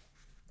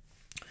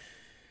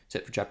 That's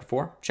it for chapter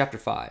 4. Chapter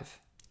 5,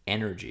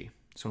 energy.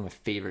 It's one of my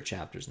favorite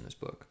chapters in this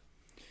book.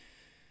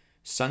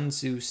 Sun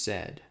Tzu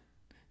said,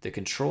 "The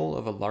control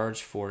of a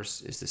large force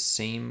is the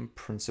same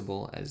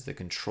principle as the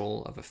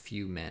control of a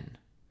few men.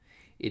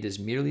 It is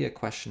merely a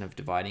question of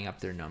dividing up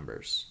their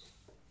numbers."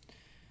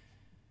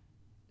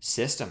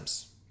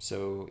 Systems.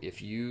 So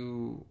if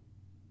you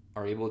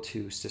are able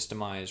to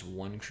systemize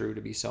one crew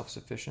to be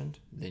self-sufficient,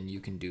 then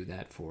you can do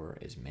that for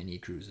as many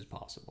crews as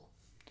possible.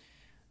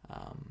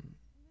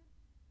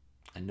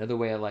 Another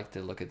way I like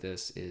to look at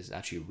this is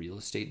actually real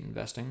estate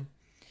investing.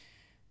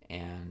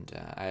 And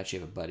I actually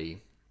have a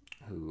buddy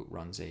who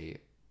runs a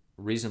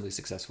reasonably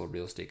successful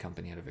real estate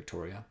company out of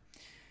Victoria.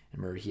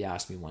 And remember, he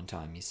asked me one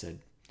time, he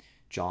said,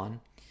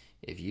 "John,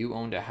 if you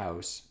owned a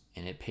house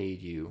and it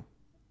paid you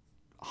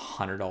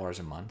 $100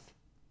 a month,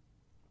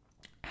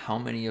 how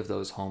many of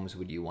those homes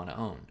would you want to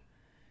own?"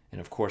 And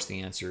of course the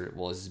answer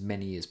was as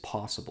many as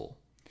possible.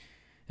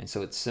 And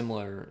so it's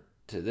similar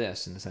to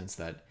this in the sense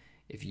that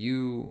if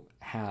you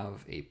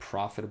have a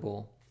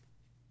profitable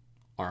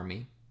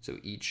army, so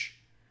each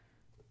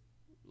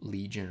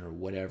legion or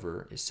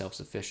whatever is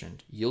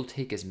self-sufficient, you'll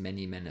take as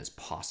many men as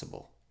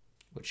possible,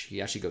 which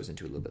he actually goes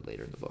into a little bit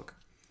later in the book.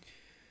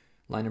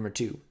 Line number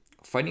 2.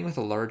 Fighting with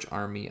a large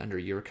army under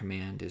your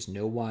command is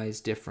no wise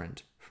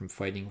different from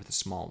fighting with a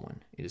small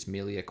one. It is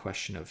merely a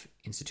question of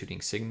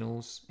instituting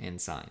signals and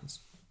signs.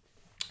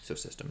 So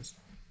systems.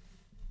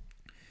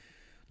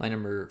 Line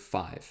number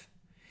 5.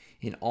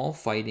 In all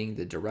fighting,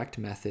 the direct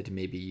method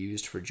may be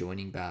used for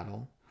joining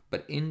battle,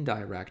 but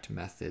indirect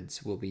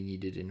methods will be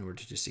needed in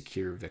order to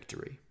secure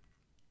victory.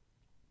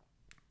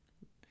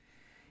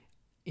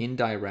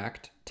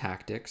 Indirect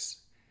tactics,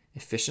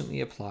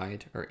 efficiently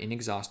applied, are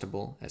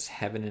inexhaustible as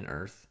heaven and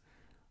earth,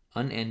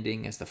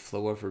 unending as the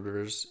flow of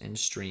rivers and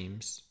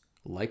streams.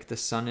 Like the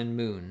sun and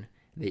moon,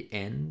 they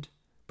end,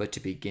 but to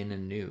begin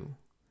anew.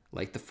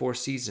 Like the 4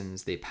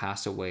 seasons, they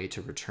pass away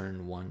to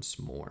return once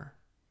more.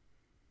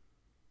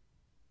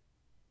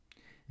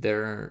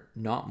 There are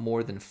not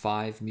more than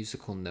 5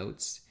 musical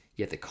notes,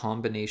 yet the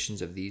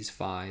combinations of these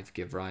 5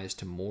 give rise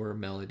to more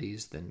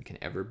melodies than can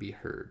ever be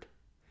heard.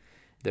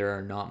 There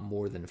are not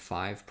more than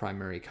 5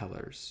 primary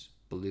colors: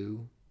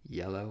 blue,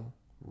 yellow,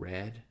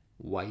 red,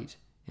 white,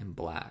 and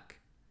black.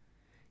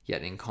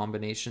 Yet in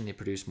combination they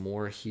produce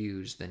more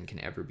hues than can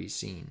ever be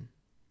seen.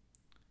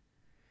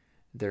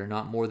 There are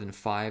not more than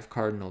 5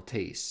 cardinal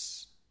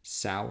tastes: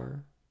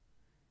 sour,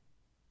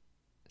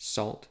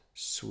 salt,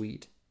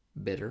 sweet,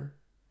 bitter.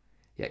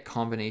 Yet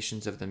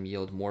combinations of them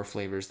yield more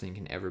flavors than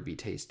can ever be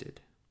tasted.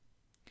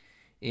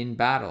 In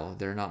battle,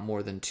 there are not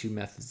more than 2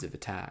 methods of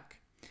attack: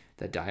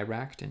 the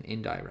direct and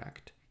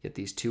indirect. Yet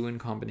these 2 in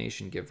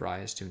combination give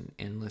rise to an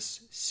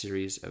endless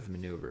series of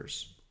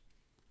maneuvers.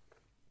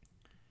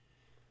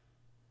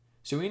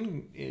 So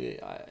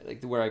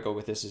like where I go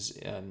with this is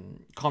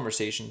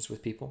conversations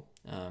with people,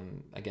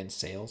 again,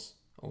 sales,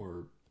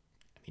 or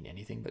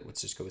anything, but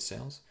let's just go with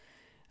sales.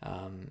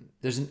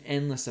 There's an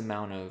endless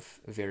amount of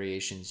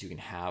variations you can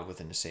have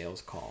within a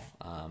sales call.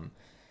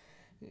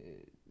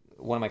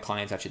 One of my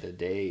clients actually the other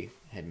day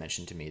had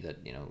mentioned to me that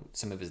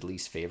some of his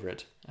least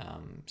favorite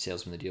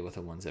salesmen to deal with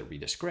are ones that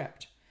read a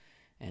script,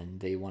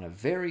 and they want a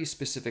very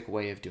specific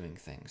way of doing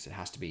things. It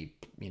has to be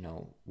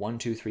 1,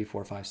 2, 3,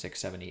 4, 5, 6,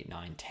 7, 8,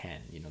 9,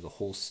 10. The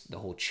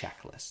whole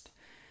checklist.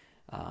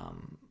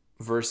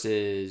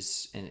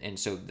 Versus and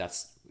so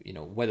that's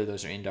whether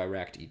those are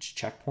indirect, each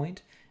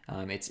checkpoint.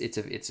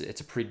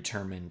 It's a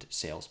predetermined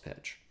sales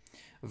pitch,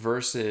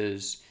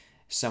 versus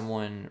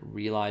someone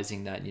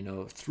realizing that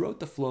throughout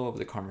the flow of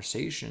the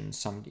conversation,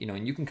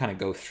 and you can kind of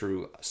go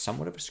through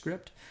somewhat of a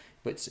script,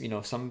 but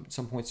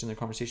some points in the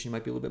conversation you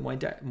might be a little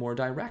bit more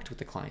direct with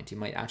the client. You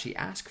might actually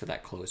ask for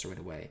that close right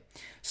away.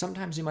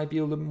 Sometimes you might be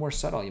a little bit more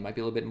subtle. You might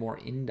be a little bit more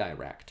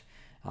indirect.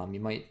 You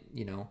might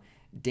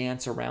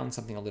dance around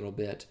something a little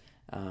bit.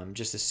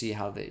 Just to see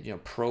how they,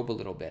 probe a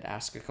little bit,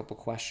 ask a couple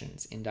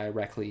questions,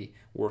 indirectly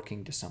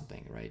working to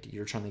something, right?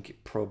 You're trying to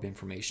probe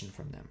information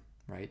from them,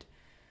 right?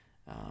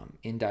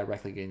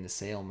 Indirectly getting the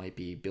sale might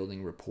be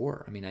building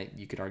rapport.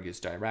 You could argue it's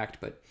direct,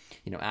 but,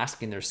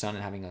 asking their son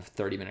and having a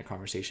 30-minute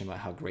conversation about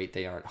how great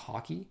they are at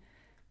hockey,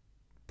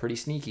 pretty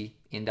sneaky,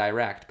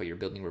 indirect, but you're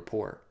building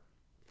rapport.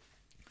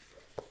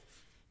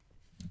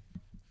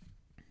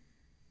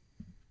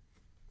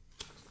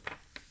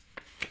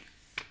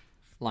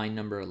 Line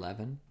number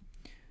 11.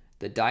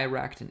 The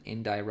direct and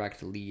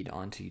indirect lead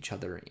onto each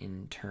other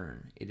in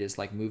turn. It is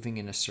like moving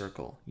in a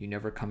circle. You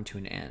never come to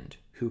an end.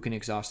 Who can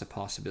exhaust the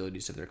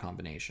possibilities of their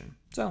combination?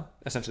 So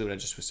essentially what I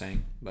just was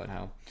saying about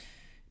how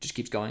it just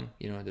keeps going.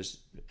 There's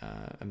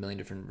a million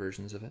different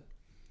versions of it.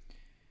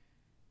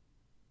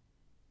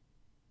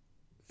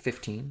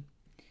 15.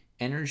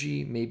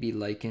 Energy may be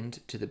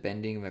likened to the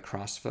bending of a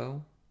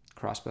crossbow.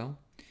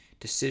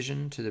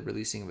 Decision to the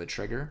releasing of a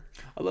trigger.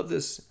 I love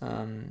this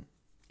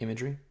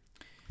imagery.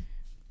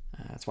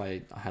 That's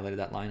why I highlighted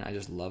that line. I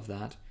just love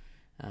that.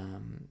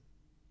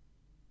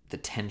 The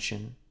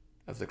tension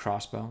of the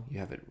crossbow.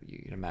 You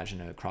can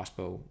imagine a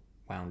crossbow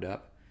wound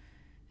up.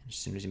 And as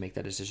soon as you make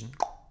that decision,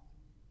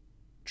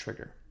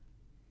 trigger.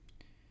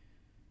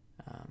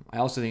 I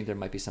also think there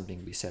might be something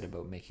to be said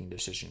about making a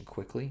decision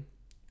quickly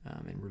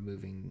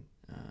and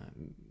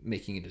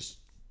making it as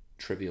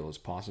trivial as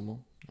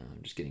possible.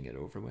 Just getting it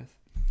over with.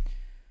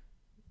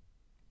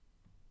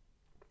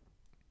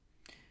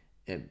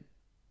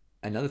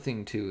 Another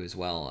thing too as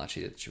well,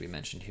 actually, that should be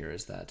mentioned here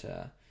is that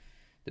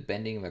the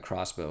bending of a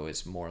crossbow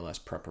is more or less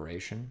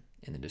preparation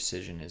and the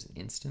decision is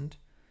instant.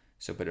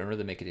 So, but in order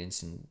to make an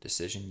instant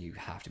decision, you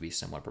have to be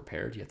somewhat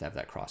prepared. You have to have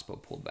that crossbow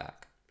pulled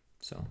back.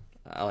 So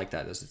I like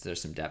that.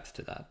 There's some depth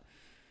to that.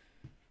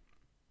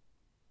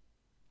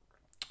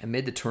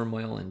 Amid the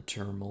turmoil and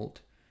tumult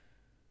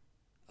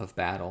of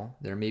battle,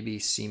 there may be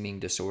seeming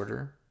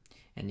disorder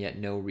and yet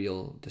no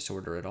real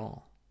disorder at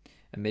all.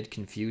 Amid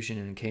confusion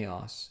and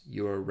chaos,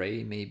 your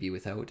array may be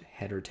without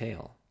head or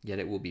tail, yet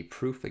it will be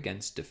proof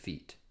against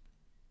defeat.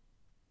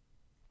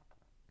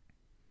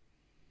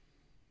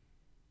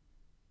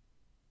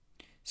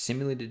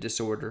 Simulated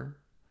disorder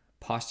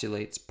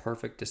postulates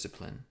perfect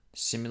discipline.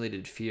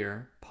 Simulated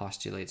fear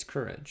postulates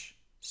courage.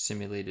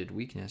 Simulated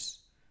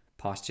weakness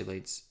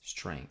postulates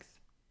strength.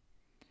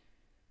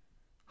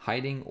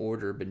 Hiding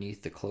order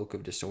beneath the cloak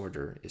of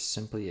disorder is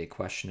simply a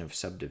question of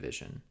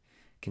subdivision.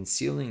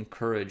 Concealing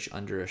courage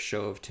under a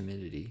show of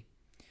timidity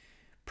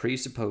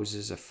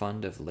presupposes a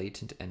fund of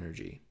latent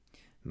energy.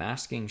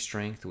 Masking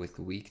strength with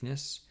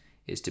weakness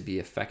is to be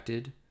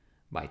effected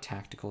by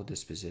tactical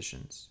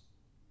dispositions.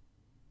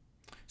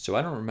 So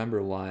I don't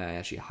remember why I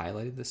actually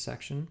highlighted this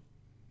section,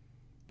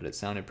 but it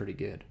sounded pretty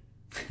good.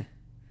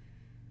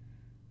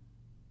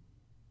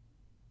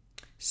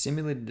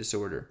 Simulated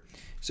disorder.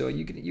 So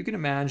you can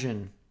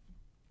imagine,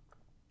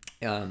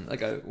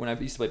 when I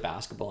used to play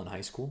basketball in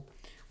high school,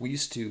 we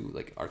used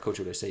to, our coach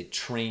would say,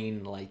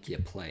 train like you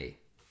play,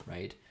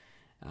 right?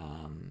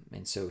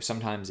 And so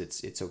sometimes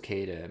it's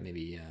okay to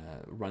maybe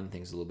run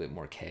things a little bit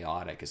more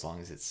chaotic as long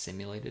as it's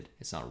simulated.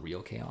 It's not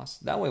real chaos.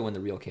 That way, when the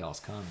real chaos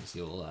comes,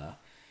 you'll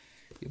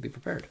be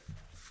prepared.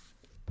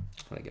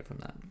 That's what I get from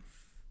that.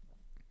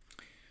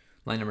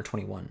 Line number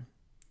 21.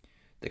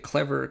 The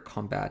clever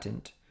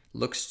combatant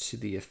looks to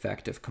the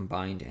effect of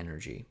combined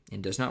energy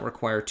and does not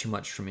require too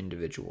much from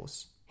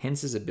individuals.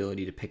 Hence his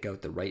ability to pick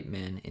out the right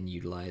men and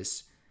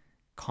utilize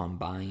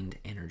combined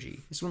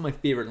energy. This is one of my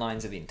favorite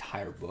lines of the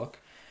entire book.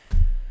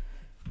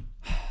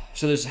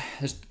 So there's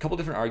a couple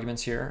different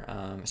arguments here,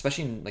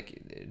 especially in,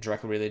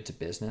 directly related to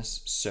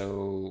business.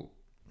 So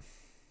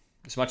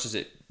as much as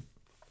it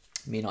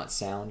may not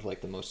sound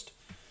like the most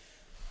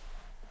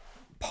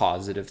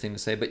positive thing to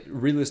say, but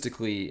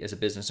realistically, as a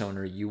business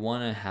owner, you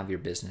want to have your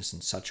business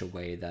in such a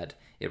way that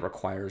it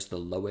requires the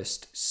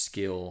lowest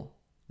skill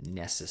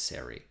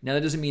necessary. Now,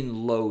 that doesn't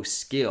mean low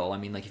skill. I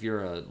mean, if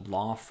you're a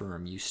law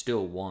firm, you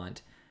still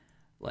want,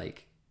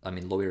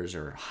 lawyers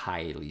are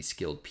highly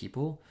skilled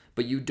people,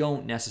 but you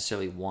don't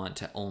necessarily want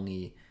to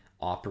only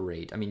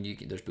operate. I mean,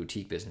 there's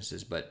boutique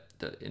businesses, but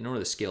in order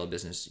to scale a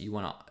business, you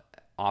want to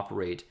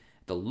operate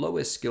the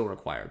lowest skill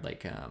required.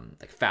 Like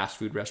fast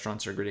food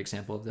restaurants are a great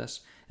example of this.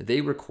 They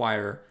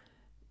require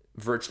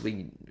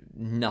virtually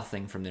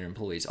nothing from their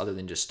employees other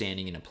than just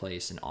standing in a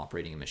place and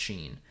operating a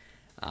machine.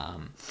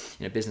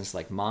 In a business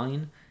like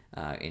mine,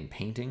 in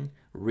painting,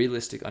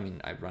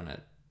 I run a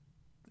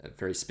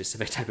very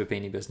specific type of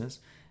painting business,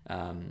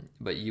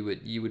 but you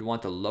would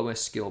want the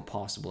lowest skill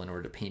possible in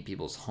order to paint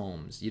people's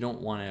homes. You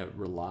don't want to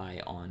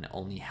rely on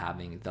only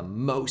having the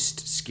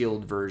most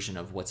skilled version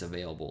of what's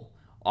available.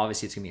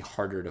 Obviously, it's going to be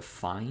harder to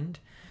find.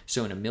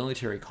 So in a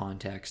military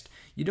context,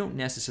 you don't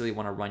necessarily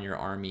want to run your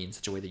army in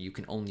such a way that you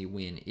can only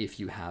win if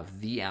you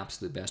have the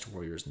absolute best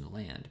warriors in the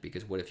land.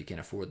 Because what if you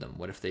can't afford them?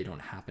 What if they don't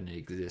happen to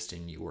exist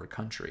in your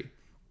country?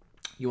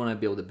 You want to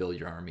be able to build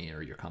your army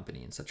or your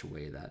company in such a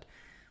way that,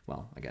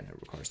 well, again, it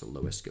requires the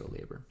lowest skill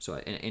labor. So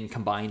in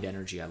combined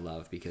energy, I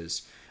love,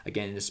 because,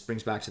 again, this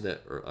brings back to the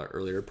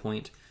earlier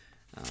point.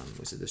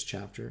 Was it this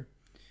chapter?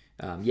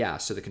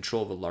 So the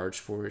control of a large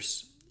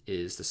force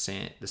is the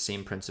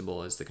same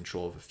principle as the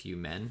control of a few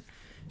men.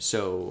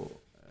 So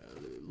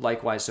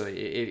likewise,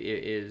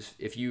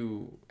 if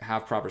you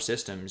have proper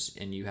systems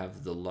and you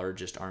have the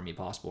largest army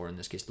possible, or in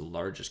this case, the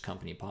largest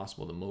company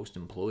possible, the most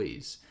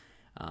employees,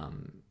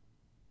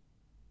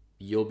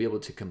 you'll be able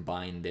to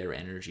combine their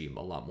energy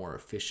a lot more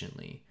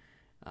efficiently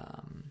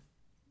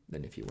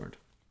than if you weren't.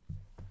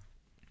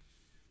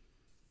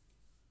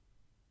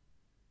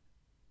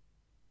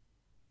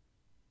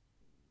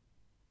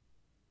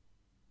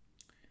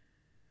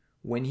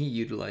 When he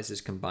utilizes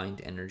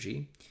combined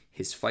energy,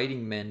 his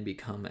fighting men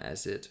become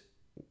as it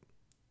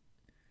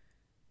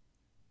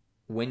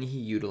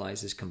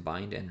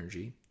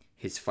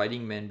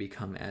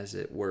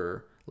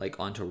were like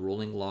onto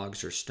rolling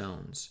logs or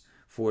stones,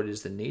 for it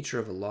is the nature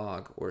of a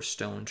log or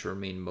stone to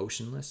remain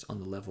motionless on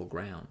the level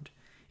ground,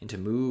 and to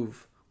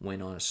move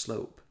when on a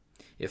slope,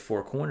 if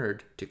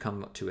four-cornered, to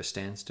come to a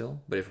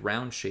standstill, but if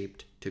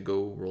round-shaped, to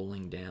go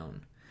rolling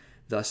down.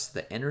 Thus,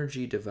 the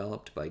energy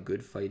developed by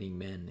good fighting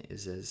men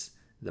is as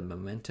the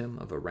momentum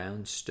of a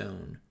round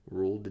stone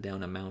rolled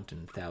down a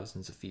mountain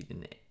thousands of feet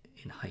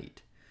in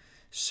height.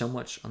 So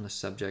much on the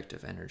subject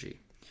of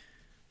energy.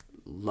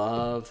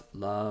 Love,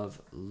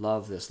 love,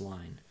 love this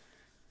line.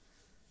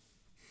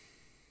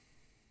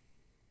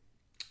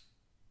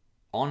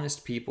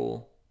 Honest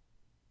people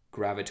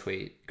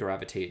gravitate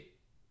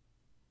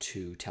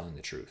to telling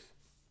the truth.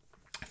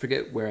 I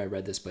forget where I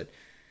read this, but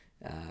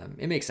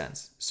it makes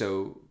sense.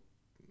 So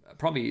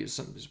probably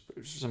some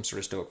sort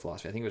of Stoic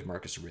philosophy. I think it was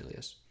Marcus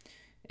Aurelius.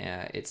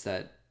 It's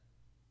that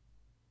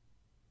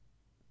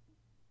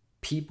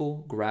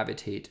people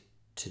gravitate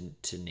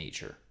to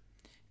nature,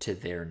 to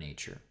their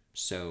nature.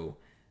 So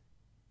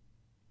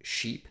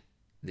sheep,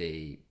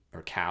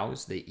 or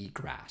cows, they eat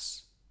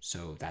grass.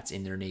 So that's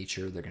in their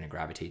nature. They're going to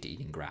gravitate to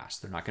eating grass.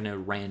 They're not going to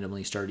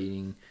randomly start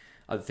eating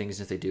other things.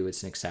 If they do,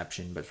 it's an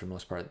exception. But for the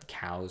most part,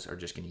 cows are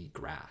just going to eat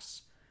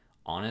grass.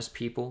 Honest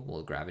people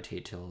will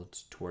gravitate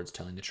towards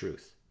telling the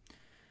truth.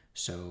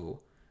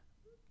 So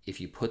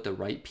if you put the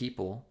right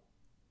people,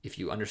 if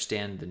you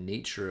understand the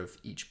nature of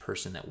each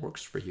person that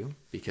works for you,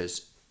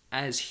 because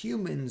as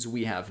humans,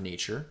 we have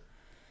nature,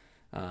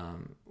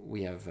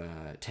 we have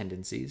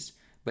tendencies,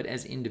 but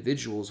as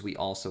individuals, we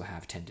also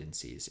have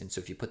tendencies. And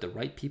so if you put the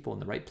right people in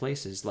the right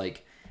places,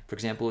 like, for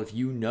example, if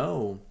you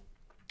know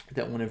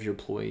that one of your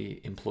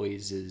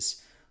employees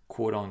is,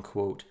 quote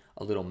unquote,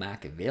 a little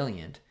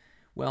Machiavellian,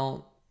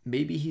 well,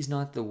 maybe he's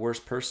not the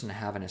worst person to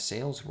have in a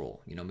sales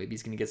role. Maybe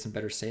he's going to get some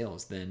better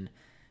sales than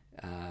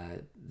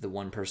the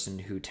one person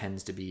who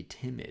tends to be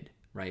timid,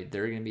 right?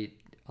 They're going to be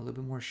a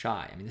little bit more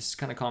shy. I mean, this is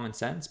kind of common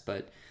sense,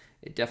 but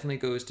it definitely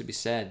goes to be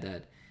said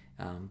that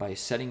by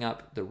setting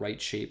up the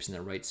right shapes in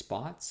the right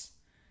spots,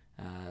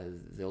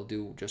 they'll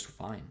do just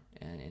fine.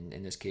 And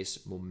in this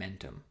case,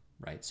 momentum,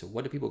 right? So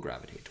what do people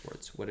gravitate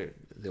towards?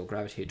 They'll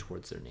gravitate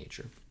towards their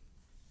nature.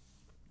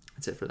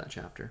 That's it for that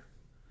chapter.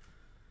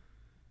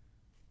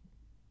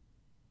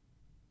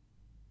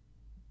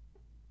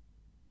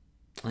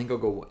 I think I'll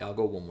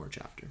go one more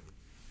chapter.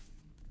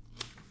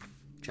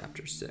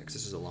 Chapter 6.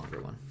 This is a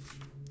longer one.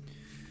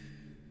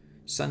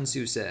 Sun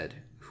Tzu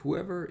said,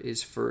 "Whoever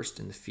is first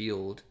in the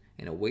field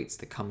and awaits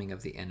the coming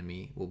of the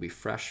enemy will be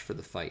fresh for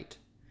the fight.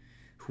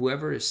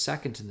 Whoever is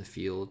second in the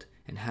field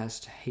and has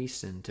to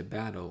hasten to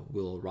battle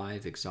will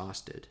arrive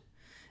exhausted.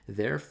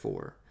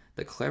 Therefore,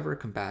 the clever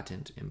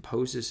combatant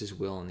imposes his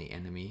will on the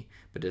enemy,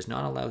 but does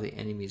not allow the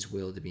enemy's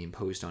will to be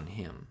imposed on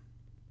him.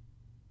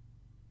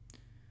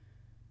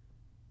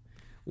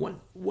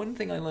 One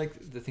thing I like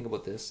to think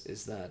about this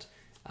is that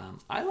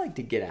I like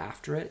to get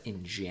after it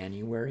in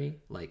January,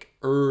 like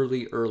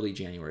early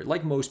January,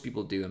 like most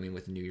people do. I mean,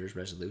 with New Year's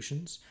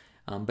resolutions,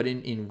 but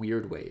in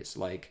weird ways,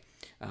 like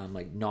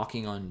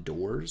knocking on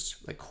doors,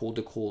 like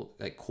cold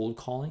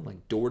calling,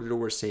 like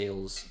door-to-door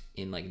sales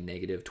in like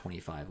negative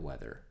 25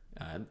 weather.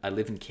 I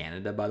live in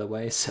Canada, by the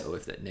way, so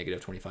if that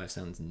negative 25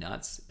 sounds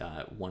nuts,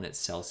 one, it's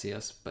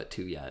Celsius, but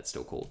two, yeah, it's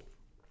still cold.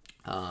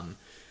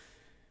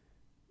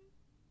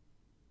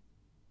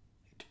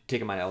 Take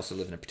in mind, I also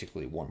live in a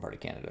particularly warm part of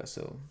Canada,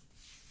 so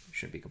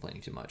shouldn't be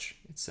complaining too much.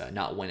 It's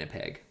not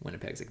Winnipeg.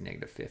 Winnipeg's like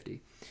negative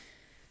 50.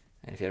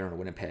 And if you don't know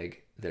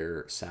Winnipeg,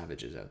 they're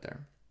savages out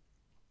there.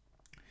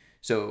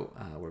 So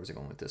where was I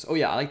going with this? Oh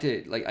yeah, I like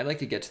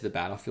to get to the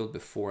battlefield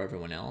before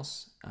everyone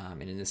else.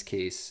 And in this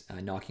case,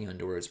 knocking on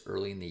doors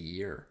early in the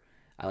year.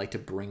 I like to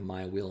bring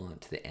my will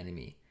to the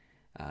enemy.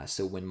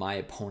 So when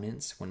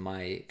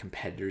my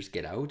competitors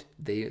get out,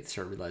 they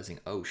start realizing,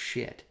 oh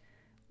shit,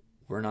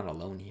 we're not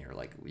alone here.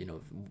 Like,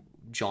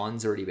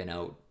 John's already been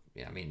out.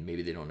 Yeah, I mean,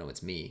 maybe they don't know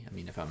it's me. I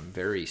mean, if I'm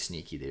very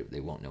sneaky, they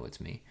won't know it's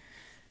me.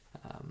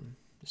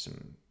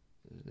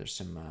 There's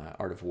some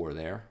art of war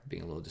there,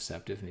 being a little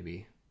deceptive,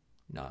 maybe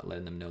not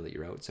letting them know that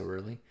you're out so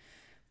early.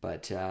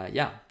 But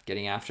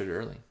getting after it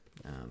early.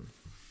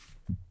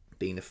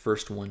 Being the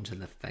first one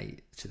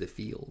to the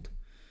field.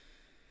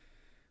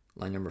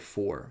 Line number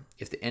 4.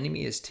 If the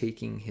enemy is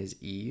taking his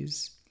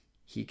ease,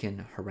 he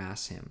can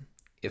harass him.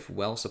 If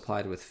well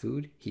supplied with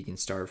food, he can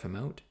starve him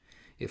out.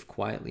 If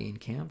quietly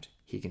encamped,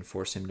 he can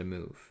force him to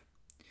move.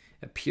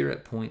 Appear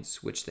at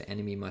points which the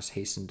enemy must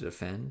hasten to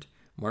defend.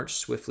 March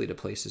swiftly to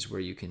places where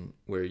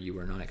you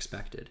are not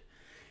expected.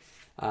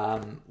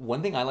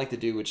 One thing I like to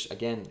do, which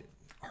again,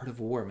 art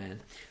of war,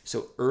 man.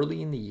 So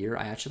early in the year,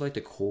 I actually like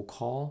to cold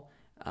call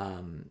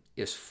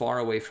as far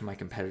away from my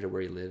competitor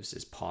where he lives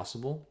as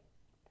possible.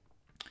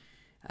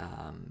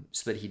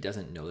 So that he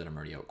doesn't know that I'm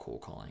already out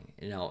cold calling.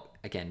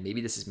 Again,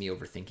 maybe this is me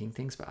overthinking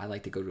things, but I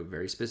like to go to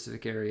very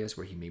specific areas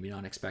where he maybe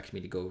not expect me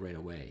to go right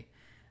away,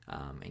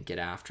 and get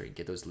after it,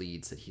 get those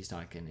leads that he's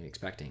not going to be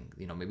expecting.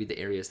 Maybe the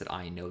areas that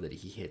I know that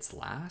he hits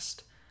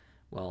last,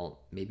 well,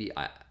 maybe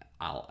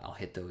I'll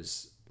hit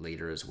those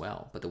later as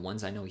well. But the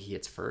ones I know he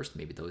hits first,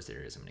 maybe those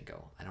areas I'm going to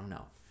go. I don't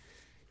know.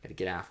 Got to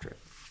get after it.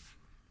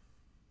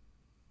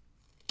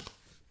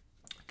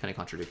 Kind of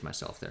contradict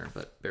myself there,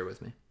 but bear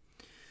with me.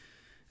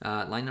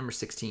 Line number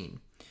 16.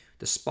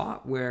 The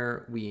spot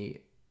where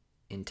we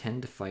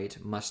intend to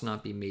fight must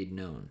not be made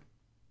known.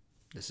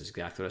 This is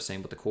exactly what I was saying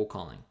about the cold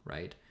calling,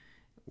 right?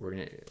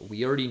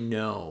 We already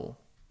know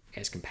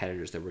as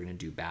competitors that we're going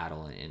to do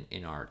battle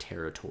in our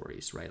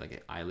territories, right?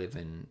 Like, I live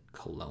in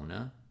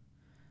Kelowna,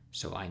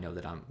 so I know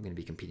that I'm going to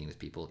be competing with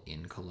people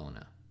in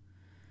Kelowna.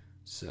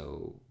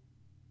 So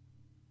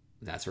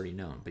that's already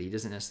known, but he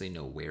doesn't necessarily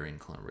know where in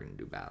Kelowna we're going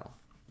to do battle,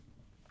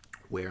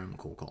 where I'm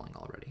cold calling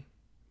already.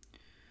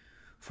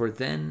 For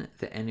then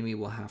the enemy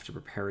will have to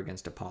prepare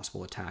against a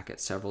possible attack at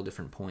several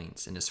different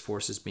points, and his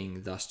forces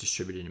being thus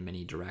distributed in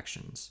many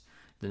directions,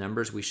 the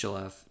numbers we shall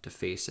have to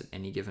face at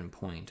any given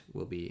point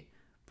will be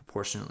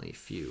proportionately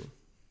few.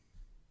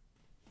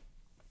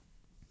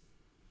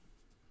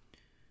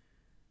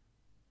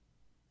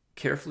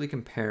 Carefully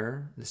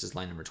compare, this is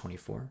line number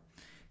 24,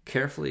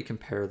 carefully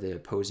compare the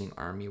opposing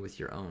army with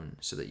your own,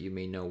 so that you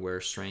may know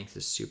where strength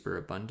is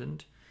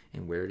superabundant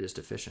and where it is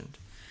deficient.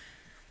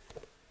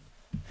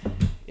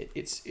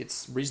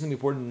 It's reasonably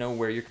important to know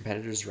where your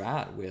competitors are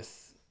at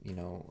with,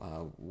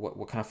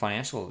 what kind of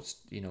financials,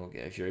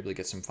 if you're able to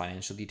get some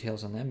financial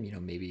details on them,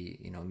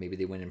 maybe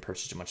they went and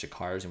purchased a bunch of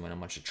cars and went on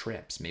a bunch of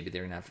trips. Maybe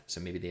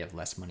maybe they have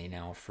less money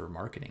now for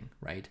marketing,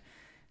 right?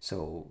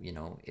 So,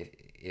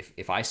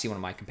 if I see one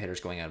of my competitors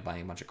going out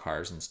buying a bunch of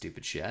cars and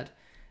stupid shit,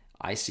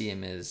 I see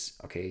him as,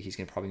 okay, he's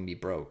going to probably be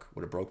broke.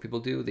 What do broke people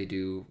do? They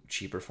do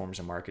cheaper forms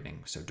of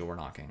marketing. So door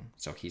knocking.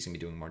 So he's going to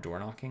be doing more door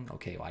knocking.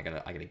 Okay, well, I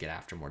gotta get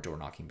after more door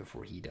knocking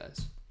before he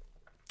does.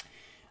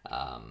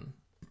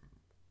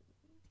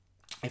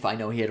 If I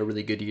know he had a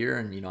really good year,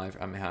 and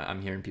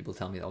I'm hearing people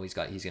tell me, oh, he's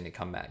going to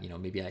come back.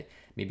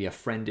 Maybe a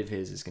friend of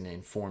his is going to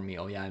inform me,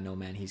 oh yeah, no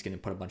man, he's going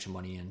to put a bunch of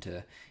money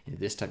into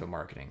this type of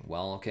marketing.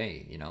 Well,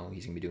 okay, he's going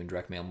to be doing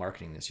direct mail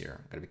marketing this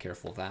year. Got to be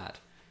careful of that.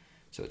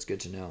 So it's good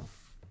to know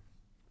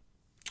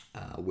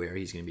where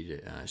he's going to be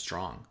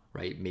strong,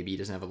 right? Maybe he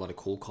doesn't have a lot of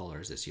cold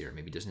callers this year.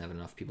 Maybe he doesn't have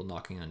enough people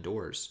knocking on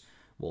doors.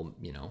 Well,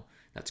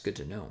 that's good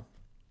to know.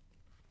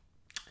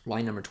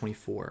 Line number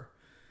 24.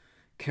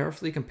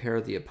 Carefully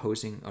compare the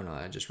opposing... Oh, no,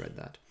 I just read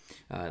that.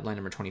 Line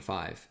number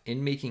 25.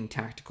 In making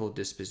tactical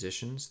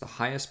dispositions, the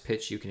highest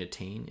pitch you can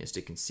attain is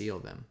to conceal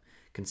them.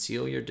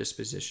 Conceal your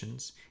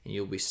dispositions, and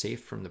you'll be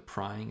safe from the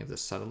prying of the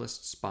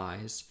subtlest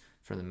spies,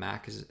 from the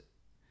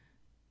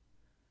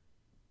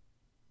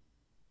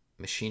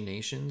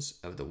machinations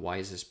of the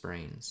wisest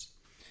brains.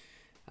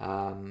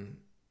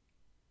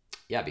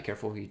 Be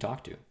careful who you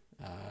talk to.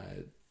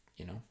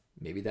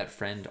 Maybe that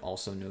friend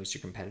also knows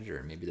your competitor,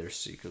 and maybe they're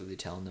secretly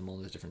telling them all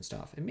this different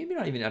stuff, and maybe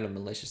not even out of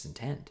malicious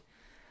intent.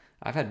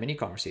 I've had many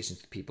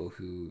conversations with people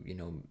who,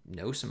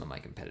 know some of my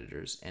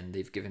competitors, and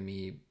they've given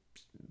me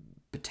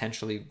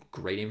potentially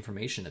great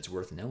information that's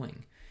worth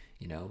knowing.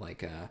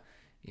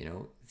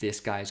 This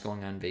guy's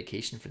going on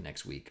vacation for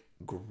next week.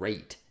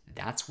 Great.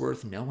 That's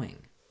worth knowing.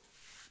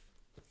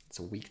 It's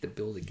a week to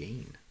build a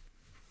gain.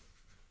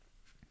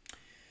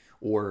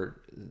 Or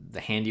the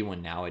handy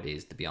one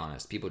nowadays, to be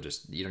honest,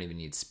 you don't even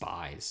need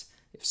spies.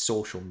 If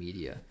social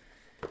media,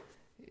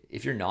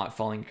 if you're not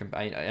following,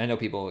 I know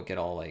people get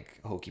all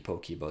like hokey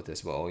pokey about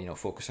this,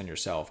 focus on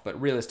yourself.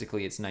 But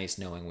realistically, it's nice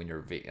knowing when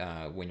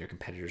your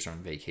competitors are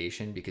on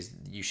vacation, because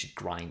you should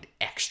grind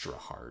extra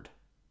hard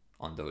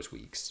on those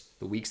weeks.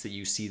 The weeks that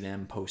you see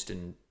them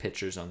posting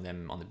pictures on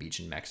them on the beach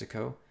in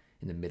Mexico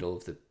in the middle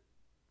of the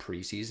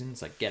preseason,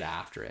 it's like, get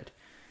after it.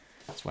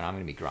 That's when I'm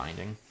going to be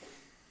grinding.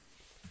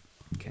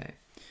 Okay.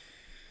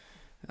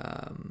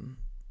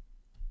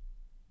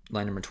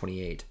 Line number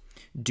 28.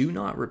 Do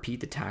not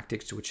repeat the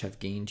tactics which have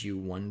gained you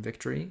one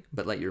victory,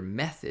 but let your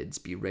methods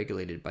be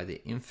regulated by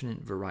the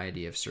infinite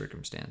variety of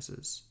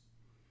circumstances.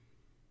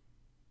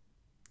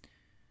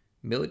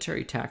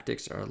 Military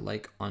tactics are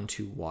like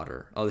unto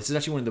water. Oh, this is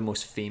actually one of the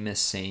most famous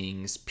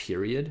sayings,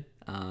 period.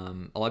 A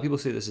lot of people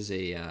say this is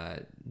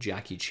a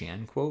Jackie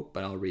Chan quote,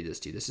 but I'll read this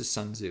to you. This is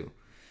Sun Tzu.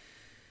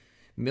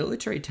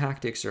 Military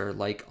tactics are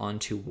like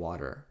unto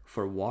water,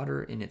 for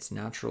water in its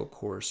natural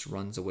course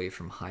runs away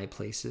from high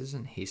places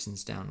and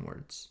hastens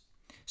downwards.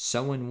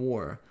 So in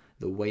war,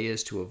 the way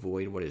is to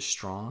avoid what is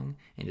strong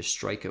and to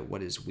strike at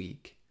what is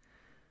weak.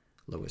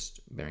 Lowest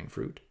bearing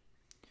fruit.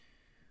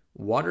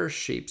 Water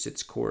shapes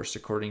its course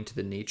according to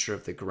the nature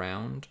of the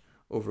ground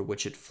over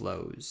which it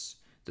flows.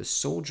 The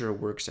soldier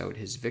works out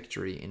his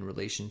victory in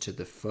relation to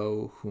the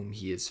foe whom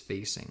he is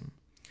facing.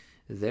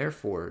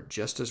 Therefore,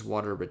 just as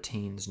water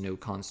retains no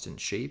constant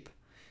shape,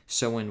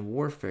 so in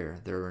warfare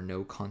there are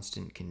no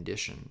constant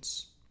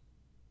conditions.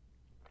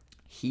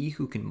 He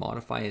who can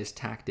modify his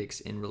tactics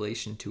in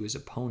relation to his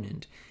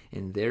opponent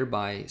and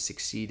thereby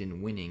succeed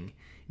in winning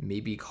may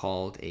be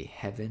called a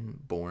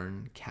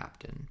heaven-born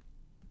captain.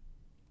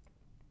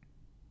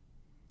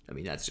 I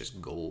mean, that's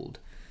just gold.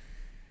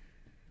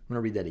 I'm going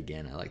to read that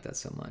again. I like that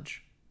so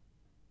much.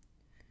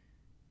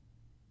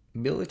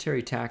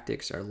 Military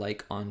tactics are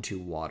like unto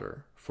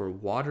water, for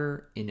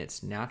water in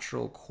its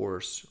natural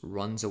course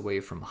runs away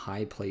from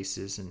high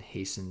places and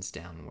hastens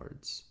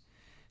downwards.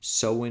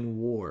 So in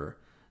war,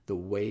 the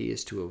way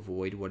is to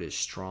avoid what is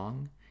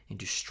strong and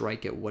to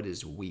strike at what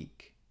is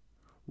weak.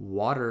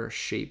 Water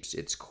shapes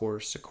its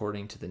course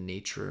according to the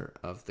nature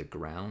of the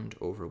ground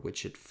over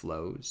which it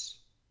flows.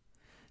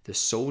 The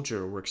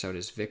soldier works out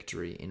his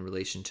victory in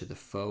relation to the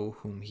foe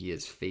whom he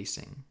is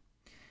facing.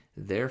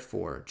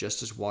 Therefore,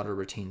 just as water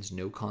retains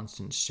no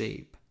constant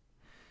shape,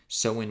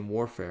 so in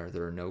warfare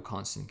there are no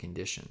constant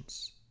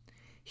conditions.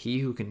 He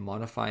who can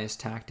modify his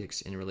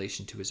tactics in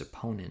relation to his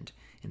opponent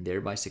and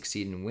thereby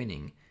succeed in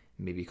winning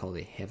may be called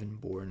a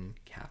heaven-born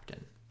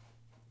captain.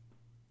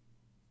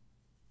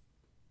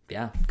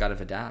 Yeah,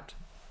 gotta adapt.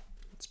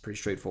 It's pretty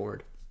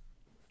straightforward.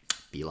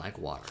 Be like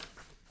water.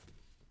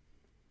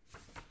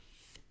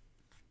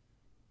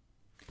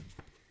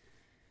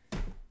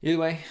 Either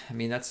way, I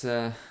mean, that's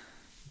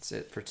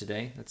it for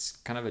today. That's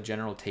kind of a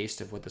general taste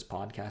of what this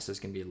podcast is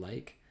going to be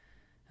like.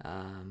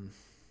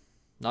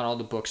 Not all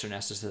the books are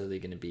necessarily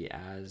going to be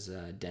as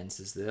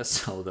dense as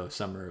this, although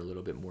some are a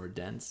little bit more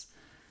dense.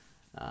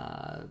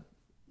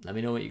 Let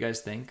me know what you guys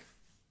think.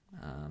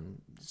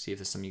 See if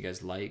there's something you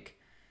guys like.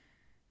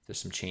 If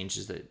there's some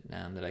changes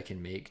that I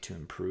can make to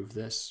improve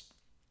this.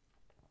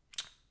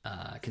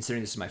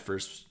 Considering this is my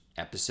first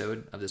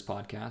episode of this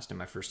podcast and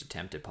my first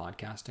attempt at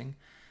podcasting,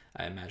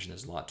 I imagine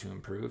there's a lot to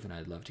improve, and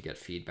I'd love to get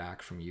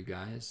feedback from you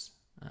guys.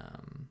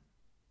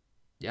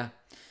 Let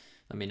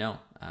me know.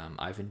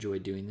 I've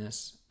enjoyed doing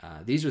this.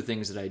 These are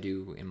things that I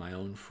do in my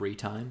own free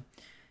time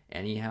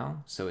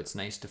anyhow, so it's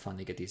nice to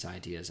finally get these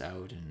ideas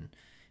out and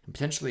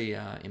potentially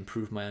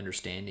improve my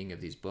understanding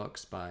of these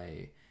books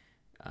by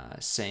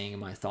saying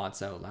my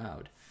thoughts out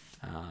loud.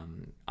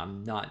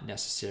 I'm not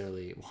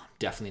necessarily, I'm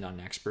definitely not an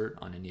expert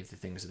on any of the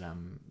things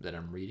that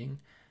I'm reading.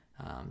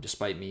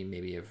 Despite me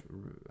maybe have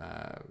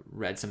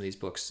read some of these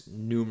books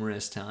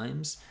numerous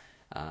times,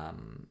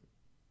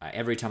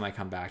 every time I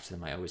come back to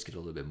them, I always get a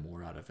little bit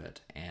more out of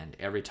it. And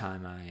every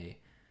time I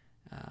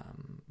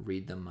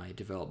read them, I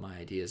develop my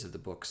ideas of the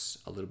books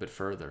a little bit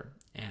further.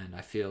 And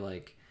I feel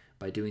like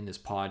by doing this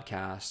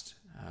podcast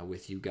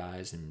with you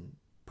guys and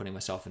putting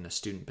myself in the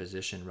student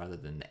position rather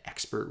than the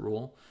expert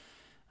role,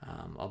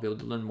 I'll be able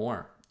to learn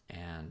more.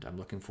 And I'm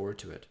looking forward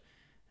to it.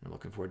 I'm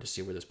looking forward to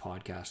see where this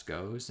podcast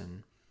goes.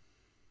 And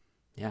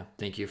yeah,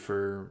 thank you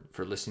for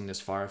listening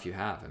this far if you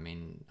have. I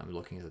mean, I'm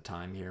looking at the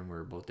time here and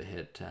we're about to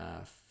hit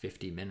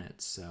 50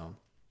 minutes. So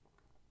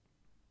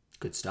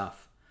good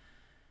stuff.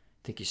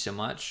 Thank you so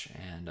much.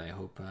 And I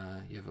hope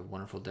you have a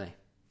wonderful day.